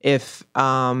if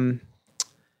there's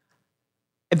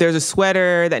a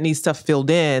sweater that needs stuff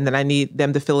filled in, then I need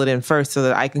them to fill it in first so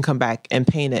that I can come back and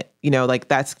paint it.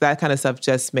 That kind of stuff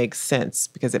just makes sense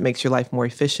because it makes your life more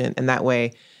efficient. And that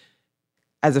way,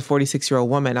 as a 46-year-old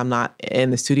woman, I'm not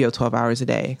in the studio 12 hours a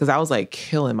day because I was like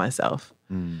killing myself.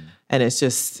 Mm. And it's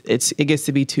just, it gets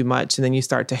to be too much. And then you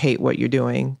start to hate what you're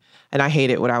doing. And I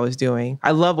hated what I was doing.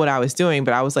 I love what I was doing,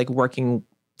 but I was like working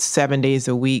 7 days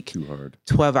a week, too hard,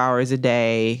 12 hours a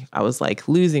day. I was like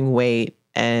losing weight.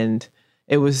 And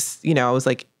it was, I was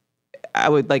like, I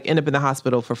would like end up in the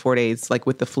hospital for 4 days, like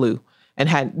with the flu, and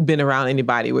hadn't been around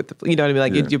anybody with the flu. You know what I mean?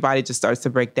 Like your body just starts to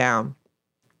break down.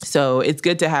 So it's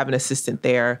good to have an assistant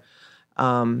there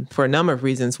for a number of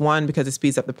reasons. One, because it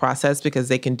speeds up the process because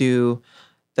they can do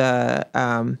the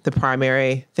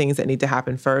primary things that need to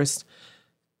happen first.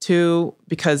 Two,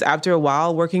 because after a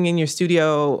while, working in your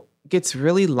studio gets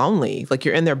really lonely. Like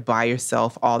you're in there by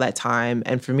yourself all that time.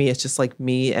 And for me, it's just like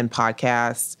me and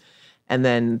podcasts. And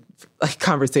then like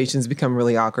conversations become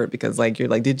really awkward because like, you're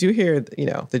like, did you hear that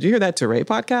Touré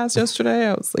podcast yesterday?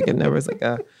 I was like, it never was like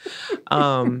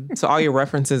so all your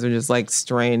references are just like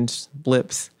strange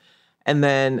blips. And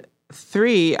then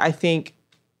three, I think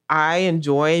I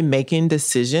enjoy making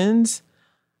decisions.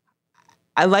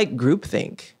 I like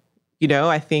groupthink.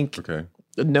 I think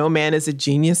no man is a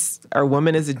genius or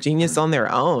woman is a genius on their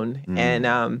own. Mm. And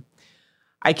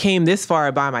I came this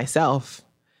far by myself,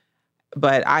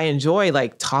 but I enjoy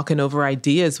like talking over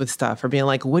ideas with stuff or being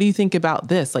like, what do you think about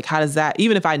this? Like, how does that,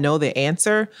 even if I know the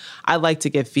answer, I like to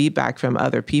get feedback from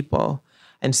other people.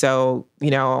 And so,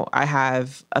 I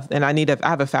have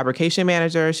a fabrication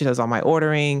manager. She does all my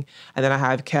ordering. And then I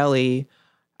have Kelly,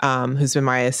 who's been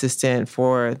my assistant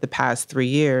for the past 3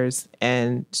 years.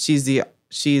 And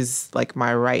she's like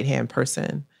my right-hand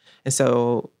person. And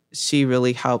so she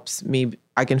really helps me.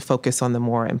 I can focus on the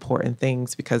more important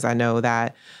things because I know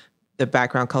that the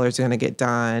background colors are going to get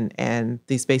done and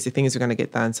these basic things are going to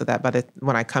get done so that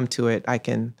when I come to it, I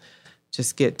can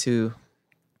just get to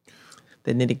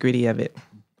the nitty gritty of it.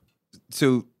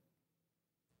 So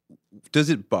does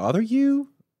it bother you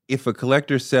if a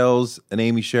collector sells an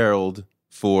Amy Sherald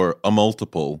for a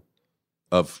multiple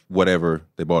of whatever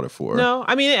they bought it for? No,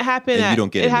 I mean, it happened. You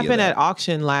don't get it happened at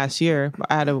auction last year.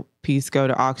 I had a piece go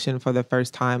to auction for the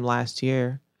first time last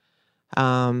year.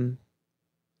 And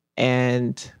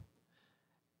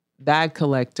that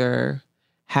collector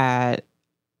had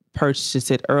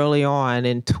purchased it early on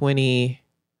in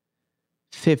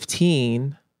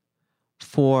 2015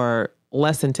 for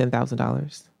less than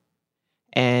 $10,000.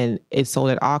 And it sold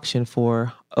at auction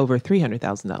for over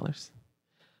 $300,000.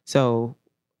 So,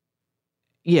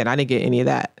 yeah, and I didn't get any of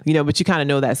that, but you kind of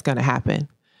know that's going to happen.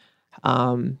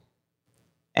 And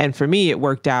for me, it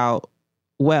worked out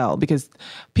well because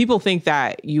people think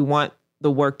that you want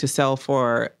the work to sell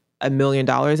for $1 million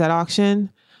at auction.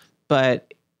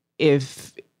 But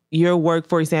if your work,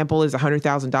 for example, is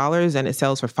 $100,000 and it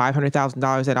sells for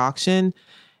 $500,000 at auction,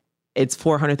 it's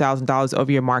 $400,000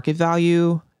 over your market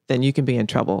value, then you can be in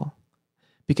trouble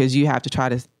because you have to try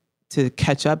to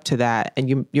catch up to that.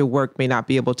 And your work may not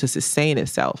be able to sustain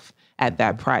itself at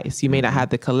that price. You may not have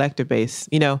the collector base,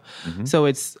 So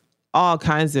it's all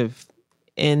kinds of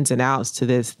ins and outs to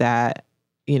this that,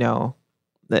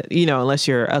 unless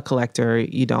you're a collector,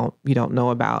 you don't know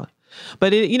about.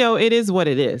 But it is what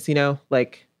it is,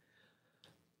 like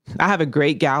I have a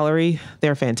great gallery.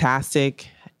 They're fantastic.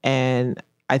 And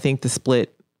I think the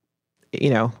split,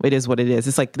 it is what it is.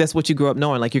 It's like, that's what you grew up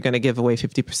knowing, like you're going to give away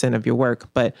 50% of your work.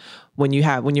 But when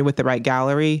you're with the right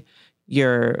gallery,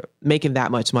 you're making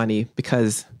that much money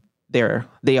because they are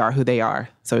who they are.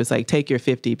 So it's like, take your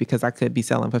 50 because I could be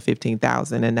selling for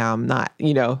 15,000 and now I'm not,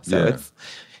 so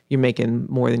you're making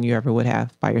more than you ever would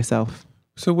have by yourself.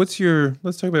 So let's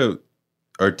talk about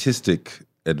artistic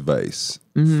advice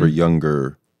for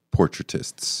younger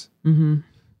portraitists. Mm-hmm.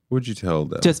 What would you tell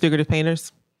them? Just figurative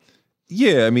painters?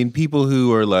 Yeah, I mean, people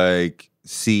who are like,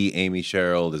 see Amy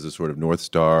Sherald as a sort of North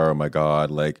Star, oh my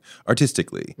God, like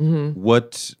artistically. Mm-hmm.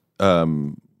 What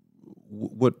do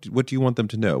you want them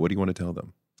to know? What do you want to tell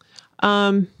them?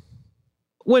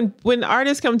 When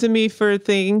artists come to me for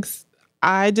things,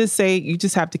 I just say, you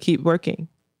just have to keep working.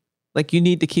 Like you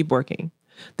need to keep working.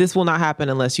 This will not happen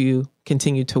unless you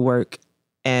continue to work.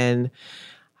 And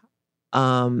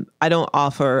I don't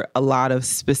offer a lot of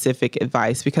specific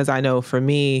advice because I know for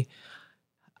me,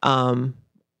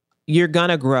 you're going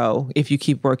to grow if you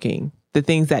keep working. The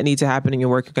things that need to happen in your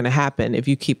work are going to happen if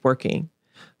you keep working.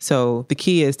 So the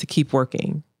key is to keep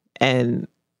working and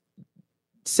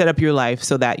set up your life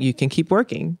so that you can keep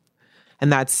working.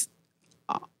 And that's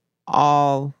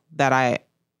all that I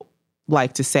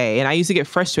like to say. And I used to get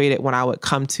frustrated when I would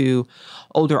come to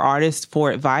older artists for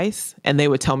advice and they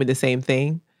would tell me the same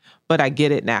thing, but I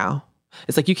get it now.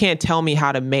 It's like, you can't tell me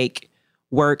how to make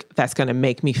work that's going to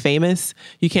make me famous.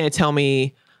 You can't tell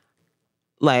me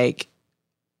like,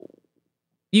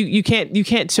 you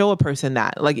can't show a person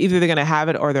that like either they're going to have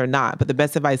it or they're not. But the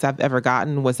best advice I've ever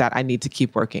gotten was that I need to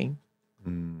keep working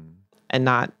and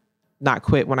not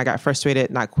quit when I got frustrated,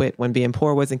 not quit when being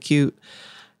poor wasn't cute,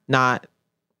 not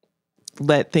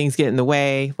let things get in the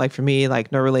way. Like for me,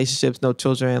 like no relationships, no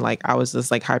children. Like I was just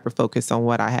like hyper focused on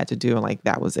what I had to do. And like,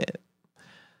 that was it.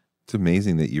 It's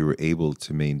amazing that you were able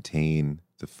to maintain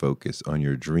the focus on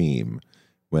your dream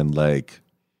when like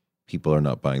people are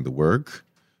not buying the work.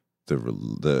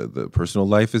 The personal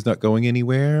life is not going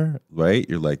anywhere, right?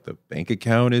 You're like, the bank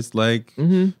account is like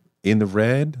in the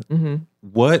red. Mm-hmm.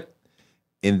 What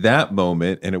in that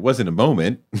moment, and it wasn't a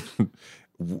moment,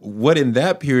 what in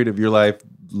that period of your life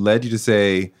led you to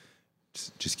say,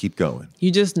 just keep going?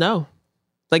 You just know.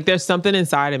 Like there's something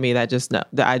inside of me that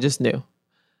I just knew.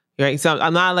 Right? So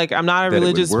I'm not a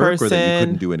religious person. Or that you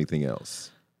couldn't do anything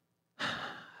else.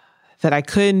 That I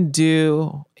couldn't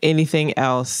do anything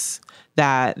else.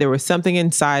 That there was something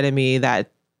inside of me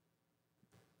that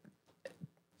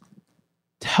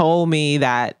told me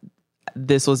that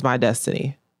this was my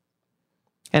destiny.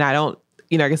 And I don't,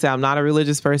 like I said, I'm not a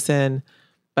religious person,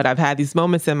 but I've had these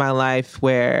moments in my life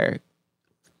where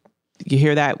you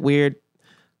hear that weird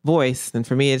voice. And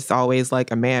for me, it's always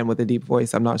like a man with a deep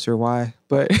voice. I'm not sure why,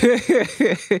 but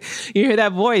you hear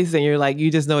that voice and you're like, you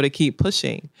just know to keep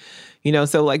pushing,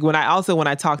 So like when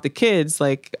I talk to kids,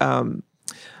 like,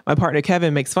 my partner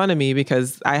Kevin makes fun of me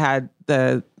because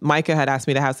Micah had asked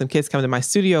me to have some kids come to my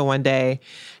studio one day.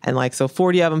 And so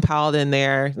 40 of them piled in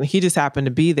there and he just happened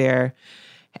to be there.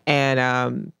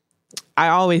 And, I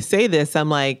always say this. I'm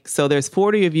like, so there's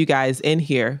 40 of you guys in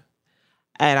here.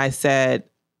 And I said,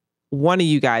 one of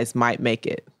you guys might make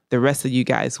it. The rest of you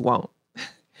guys won't.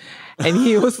 And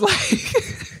he was like,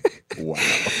 wow.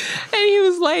 And he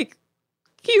was like,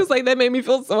 that made me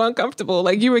feel so uncomfortable.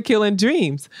 Like, you were killing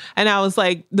dreams. And I was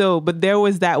like, no, but there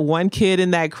was that one kid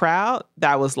in that crowd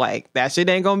that was like, that shit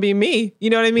ain't gonna be me. You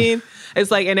know what I mean?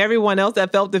 It's like, and everyone else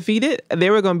that felt defeated,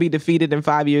 they were gonna be defeated in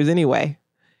 5 years anyway.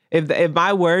 If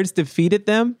my words defeated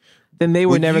them, then they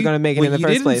were never gonna make it in the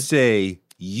first place. You didn't say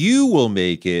you will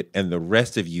make it and the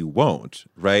rest of you won't,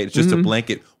 right? It's just a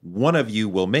blanket. One of you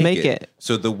will make it.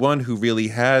 So the one who really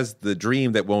has the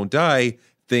dream that won't die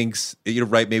thinks,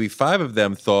 right, maybe 5 of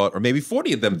them thought, or maybe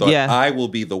 40 of them thought, I will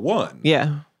be the one.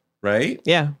 Yeah. Right?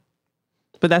 Yeah.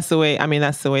 But that's the way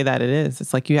that it is.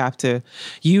 It's like you have to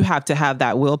have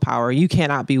that willpower. You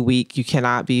cannot be weak. You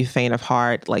cannot be faint of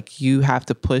heart. Like, you have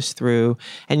to push through,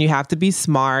 and you have to be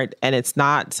smart. And it's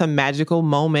not some magical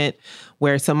moment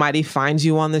where somebody finds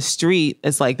you on the street.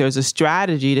 It's like there's a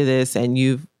strategy to this, and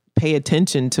you pay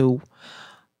attention to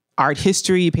art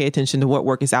history, you pay attention to what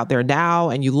work is out there now,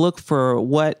 and you look for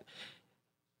what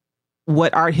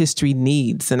art history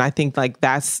needs. And I think like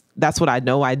that's what I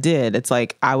know I did. It's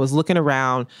like I was looking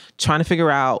around trying to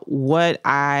figure out what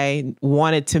I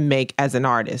wanted to make as an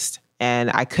artist,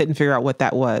 and I couldn't figure out what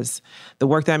that was. The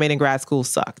work that I made in grad school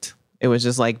sucked. It was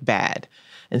just like bad.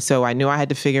 And so I knew I had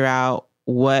to figure out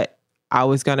what I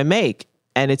was going to make.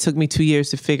 And it took me 2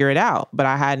 years to figure it out. But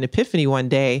I had an epiphany one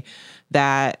day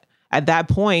that at that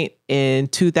point in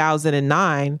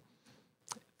 2009,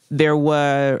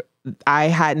 I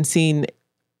hadn't seen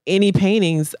any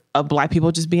paintings of Black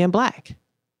people just being Black.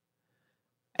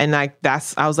 And I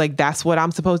was like, that's what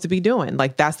I'm supposed to be doing.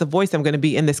 Like, that's the voice I'm going to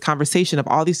be in this conversation of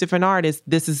all these different artists.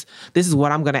 This is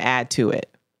what I'm going to add to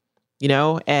it,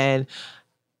 And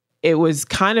it was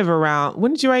kind of around,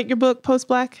 when did you write your book, Post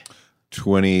Black?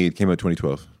 It came out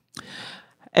 2012.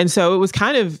 And so it was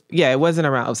kind of, it wasn't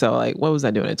around. So like, what was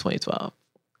I doing in 2012?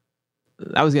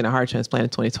 I was getting a heart transplant in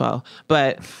 2012.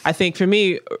 But I think for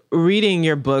me, reading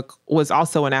your book was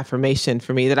also an affirmation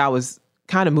for me that I was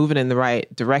kind of moving in the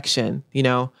right direction,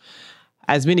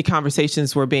 As many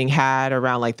conversations were being had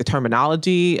around like the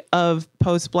terminology of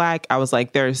post-Black, I was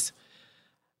like,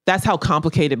 that's how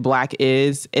complicated Black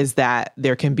is that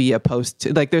there can be a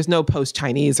there's no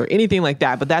post-Chinese or anything like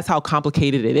that, but that's how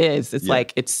complicated it is. It's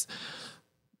like, it's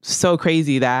so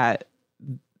crazy that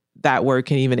word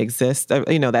can even exist,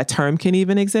 that term can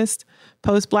even exist,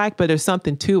 post-Black, but there's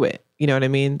something to it. You know what I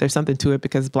mean? There's something to it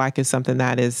because Black is something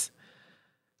that is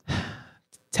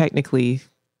technically,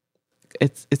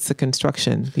 it's a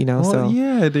construction, so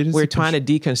we're trying to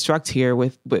deconstruct here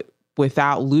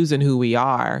without losing who we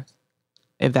are,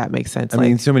 if that makes sense. I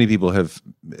mean, so many people have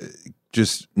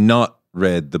just not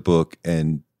read the book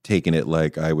and taken it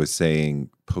like I was saying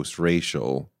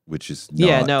post-racial, which is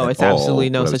not it's absolutely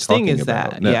no such thing as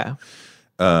that. No.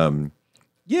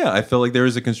 I felt like there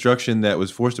was a construction that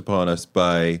was forced upon us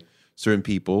by certain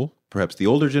people, perhaps the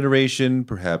older generation,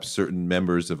 perhaps certain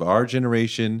members of our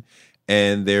generation,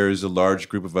 and there's a large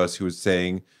group of us who is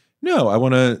saying, no, I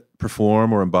want to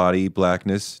perform or embody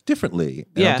Blackness differently,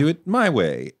 and I'll do it my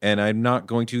way, and I'm not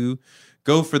going to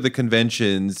go for the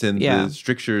conventions and the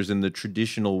strictures and the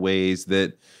traditional ways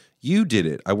that you did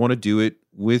it. I want to do it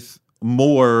with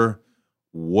more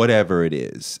whatever it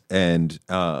is. And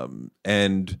I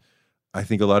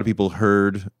think a lot of people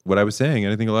heard what I was saying,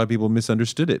 and I think a lot of people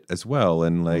misunderstood it as well.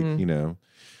 And you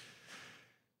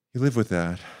live with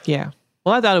that. Yeah.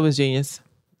 Well, I thought it was genius.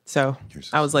 So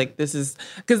I was like, this is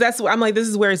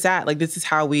where it's at. Like, this is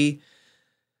how you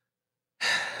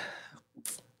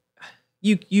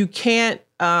can't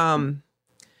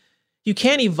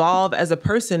evolve as a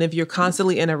person if you're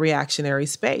constantly in a reactionary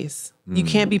space. You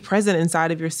can't be present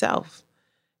inside of yourself.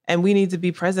 And we need to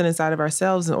be present inside of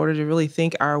ourselves in order to really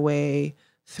think our way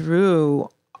through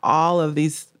all of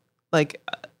these, like,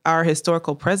 our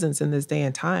historical presence in this day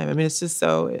and time. I mean, it's just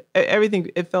everything,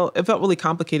 it felt really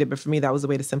complicated, but for me, that was the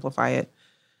way to simplify it,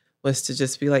 was to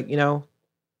just be like,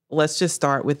 let's just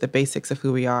start with the basics of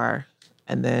who we are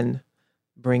and then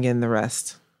bring in the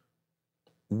rest.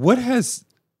 What has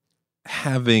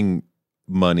having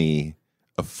money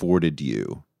afforded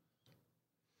you?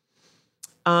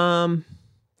 A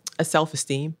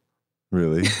self-esteem.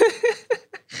 Really?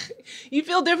 You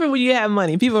feel different when you have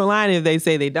money. People are lying if they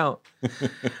say they don't.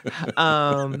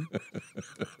 Because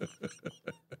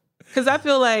I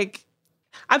feel like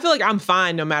I'm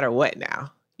fine no matter what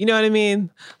now. You know what I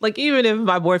mean? Like, even if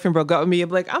my boyfriend broke up with me, I'd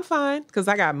be like, I'm fine because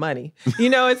I got money. You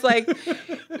know, it's like,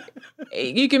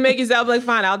 you can make yourself like,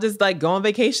 fine, I'll just like go on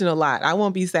vacation a lot. I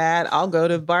won't be sad. I'll go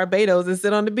to Barbados and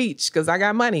sit on the beach because I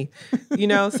got money. You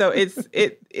know, so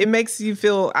it makes you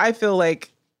feel, I feel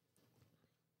like,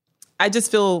 I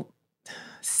just feel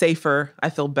safer.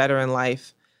 I feel better in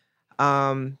life.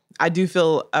 I do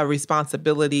feel a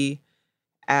responsibility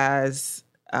as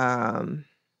a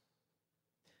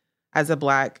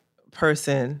Black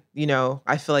person. You know,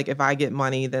 I feel like if I get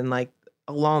money, then like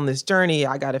along this journey,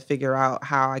 I got to figure out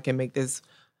how I can make this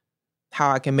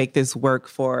work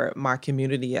for my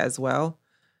community as well.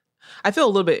 I feel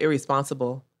a little bit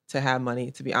irresponsible to have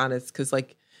money, to be honest, because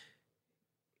like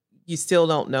you still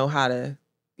don't know how to,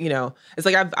 you know, it's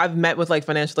like I've met with like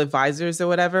financial advisors or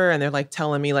whatever, and they're like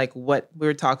telling me like what we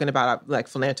were talking about, like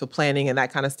financial planning and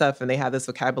that kind of stuff. And they have this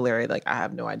vocabulary, like I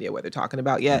have no idea what they're talking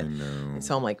about yet. And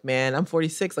so I'm like, man, I'm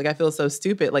 46. Like I feel so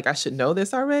stupid. Like I should know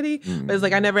this already. But it's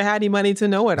like I never had any money to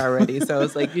know it already. So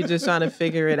it's like you're just trying to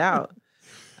figure it out.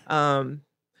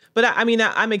 But I mean,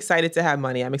 I'm excited to have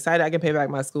money. I'm excited I can pay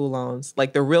back my school loans.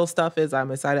 Like the real stuff is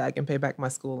I'm excited I can pay back my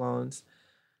school loans.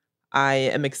 I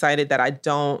am excited that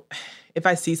if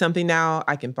I see something now,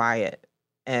 I can buy it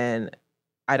and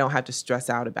I don't have to stress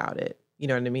out about it. You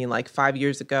know what I mean? Like 5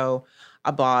 years ago,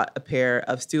 I bought a pair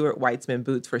of Stuart Weitzman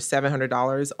boots for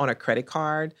 $700 on a credit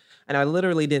card. And I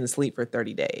literally didn't sleep for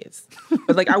 30 days.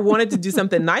 But like, I wanted to do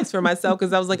something nice for myself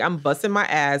because I was like, I'm busting my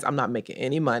ass. I'm not making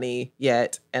any money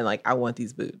yet. And like, I want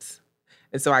these boots.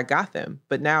 And so I got them.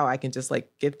 But now I can just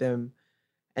like get them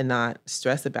and not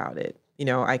stress about it. You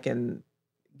know, I can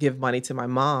give money to my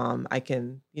mom. I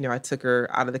can, you know, I took her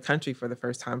out of the country for the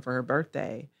first time for her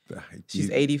birthday. She's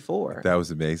 84. That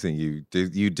was amazing. You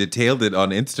detailed it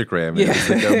on Instagram. Yeah. It's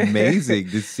like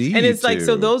amazing to see. And it's like,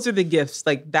 so those are the gifts.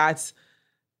 Like that's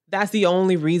the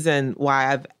only reason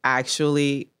why I've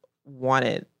actually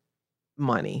wanted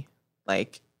money.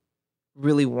 Like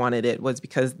really wanted it was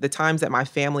because the times that my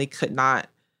family could not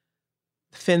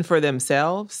fend for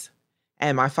themselves,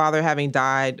 and my father having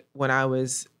died when I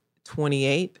was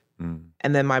 28, and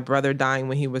then my brother dying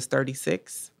when he was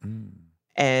 36.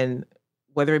 And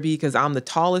whether it be because I'm the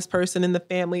tallest person in the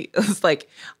family, it's like,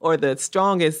 or the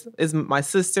strongest is my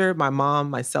sister, my mom,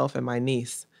 myself, and my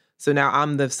niece. So now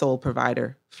I'm the sole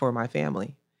provider for my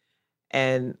family.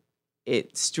 And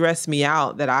it stressed me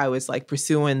out that I was like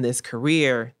pursuing this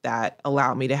career that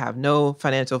allowed me to have no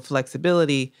financial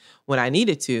flexibility when I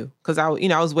needed to. Cause I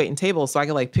was waiting tables so I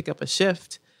could like pick up a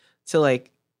shift to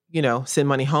like, you know, send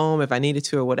money home if I needed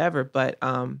to or whatever. But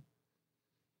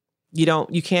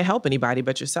you can't help anybody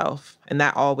but yourself. And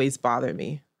that always bothered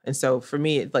me. And so for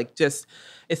me,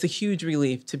 it's a huge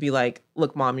relief to be like,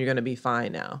 look, Mom, you're going to be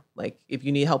fine now. Like if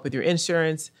you need help with your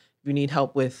insurance, if you need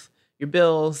help with your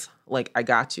bills, like I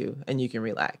got you and you can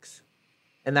relax.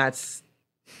 And that's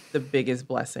the biggest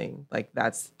blessing. Like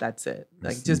that's it.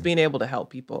 Like just being able to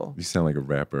help people. You sound like a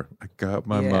rapper. I got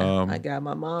my mom. I got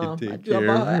my mom. I do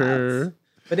her.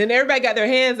 But then everybody got their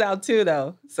hands out too,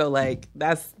 though. So like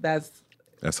that's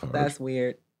hard. That's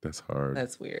weird. That's hard.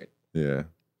 That's weird. Yeah.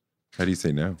 How do you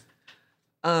say no?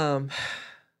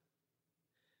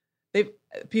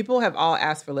 People have all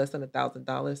asked for less than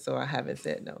 $1,000, so I haven't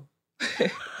said no.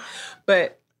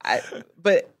 but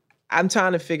I'm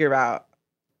trying to figure out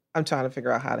how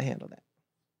to handle that.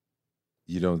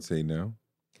 You don't say no?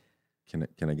 Can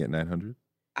I get 900?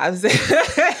 I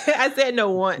said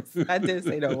no once. I did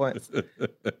say no once.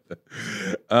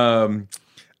 I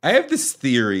have this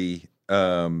theory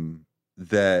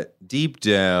that deep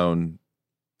down,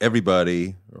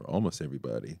 everybody, or almost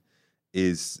everybody,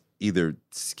 is either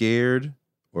scared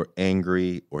or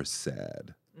angry or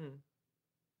sad.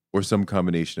 Or some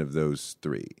combination of those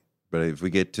three. But if we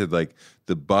get to like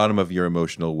the bottom of your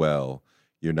emotional well,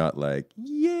 you're not like,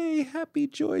 yay, happy,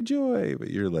 joy, joy.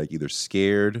 But you're like either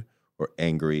scared or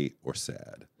angry or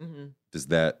sad. Mm-hmm. Does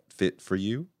that fit for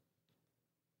you?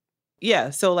 Yeah.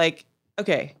 So like,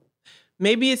 okay,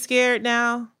 maybe it's scared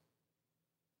now.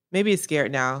 I'm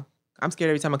scared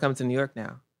every time I come to New York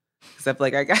now. Because I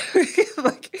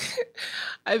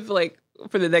feel like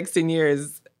for the next 10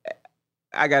 years,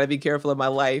 I got to be careful of my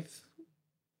life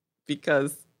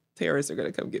because terrorists are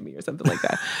going to come get me or something like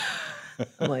that.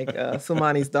 Like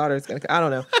Soleimani's daughter is going to, I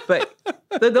don't know. But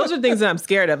those are things that I'm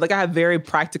scared of. Like I have very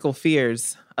practical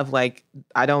fears of like,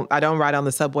 I don't ride on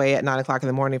the subway at 9:00 in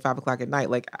the morning, 5:00 at night.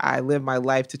 Like I live my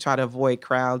life to try to avoid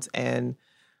crowds and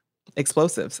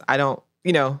explosives. I don't,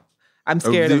 I'm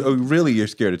scared of. Really? You're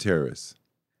scared of terrorists?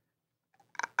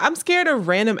 I'm scared of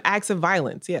random acts of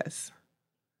violence. Yes.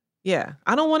 Yeah.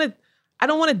 I don't want to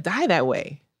die that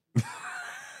way.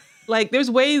 Like, there's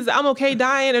ways I'm okay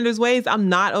dying and there's ways I'm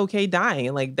not okay dying.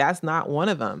 And like, that's not one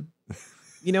of them.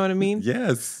 You know what I mean?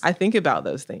 Yes. I think about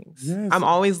those things. Yes. I'm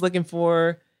always looking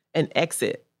for an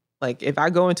exit. Like, if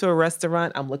I go into a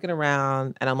restaurant, I'm looking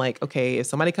around and I'm like, okay, if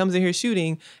somebody comes in here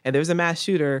shooting and there's a mass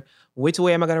shooter, which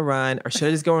way am I going to run? Or should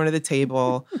I just go under the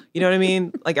table? You know what I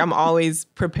mean? Like, I'm always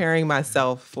preparing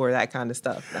myself for that kind of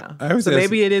stuff now. So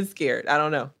maybe it is scared. I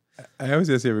don't know. I always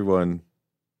ask everyone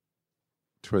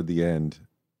toward the end,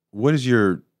 what is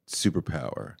your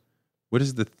superpower? What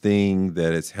is the thing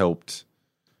that has helped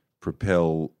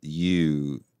propel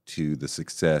you to the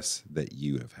success that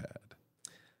you have had?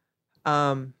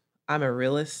 I'm a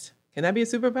realist. Can that be a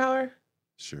superpower?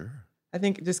 Sure. I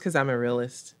think just because I'm a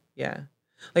realist. Yeah.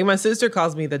 Like, my sister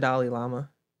calls me the Dalai Lama.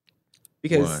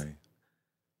 Because why?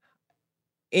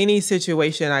 Any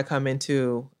situation I come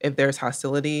into, if there's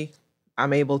hostility,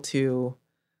 I'm able to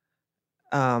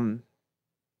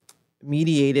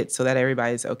mediate it so that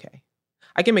everybody's okay.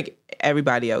 I can make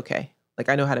everybody okay. Like,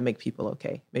 I know how to make people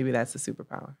okay. Maybe that's the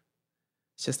superpower.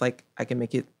 It's just like, I can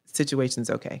make situations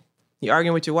okay. You're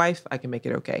arguing with your wife, I can make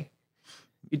it okay.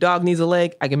 Your dog needs a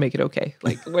leg, I can make it okay.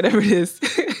 Like, whatever it is.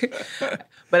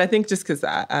 But I think just because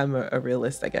I'm a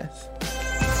realist, I guess.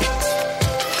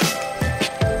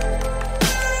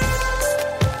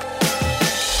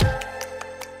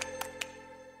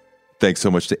 Thanks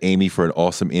so much to Amy for an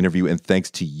awesome interview, and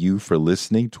thanks to you for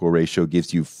listening. Touré Show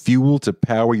gives you fuel to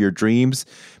power your dreams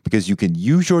because you can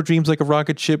use your dreams like a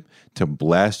rocket ship to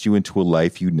blast you into a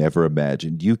life you never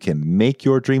imagined. You can make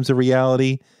your dreams a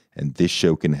reality, and this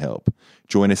show can help.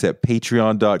 Join us at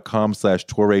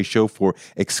patreon.com/Touré Show for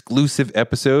exclusive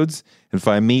episodes, and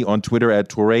find me on Twitter at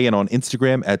Touré and on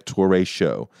Instagram at Touré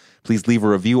Show. Please leave a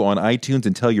review on iTunes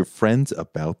and tell your friends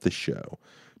about the show.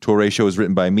 Touré Show is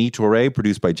written by me, Touré,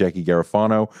 produced by Jackie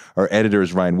Garofano. Our editor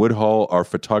is Ryan Woodhall. Our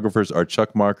photographers are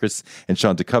Chuck Marcus and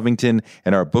Shanta Covington.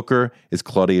 And our booker is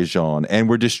Claudia Jean. And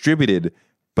we're distributed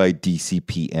by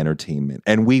DCP Entertainment.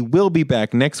 And we will be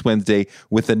back next Wednesday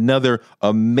with another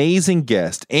amazing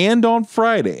guest. And on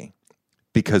Friday,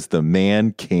 because the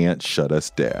man can't shut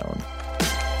us down.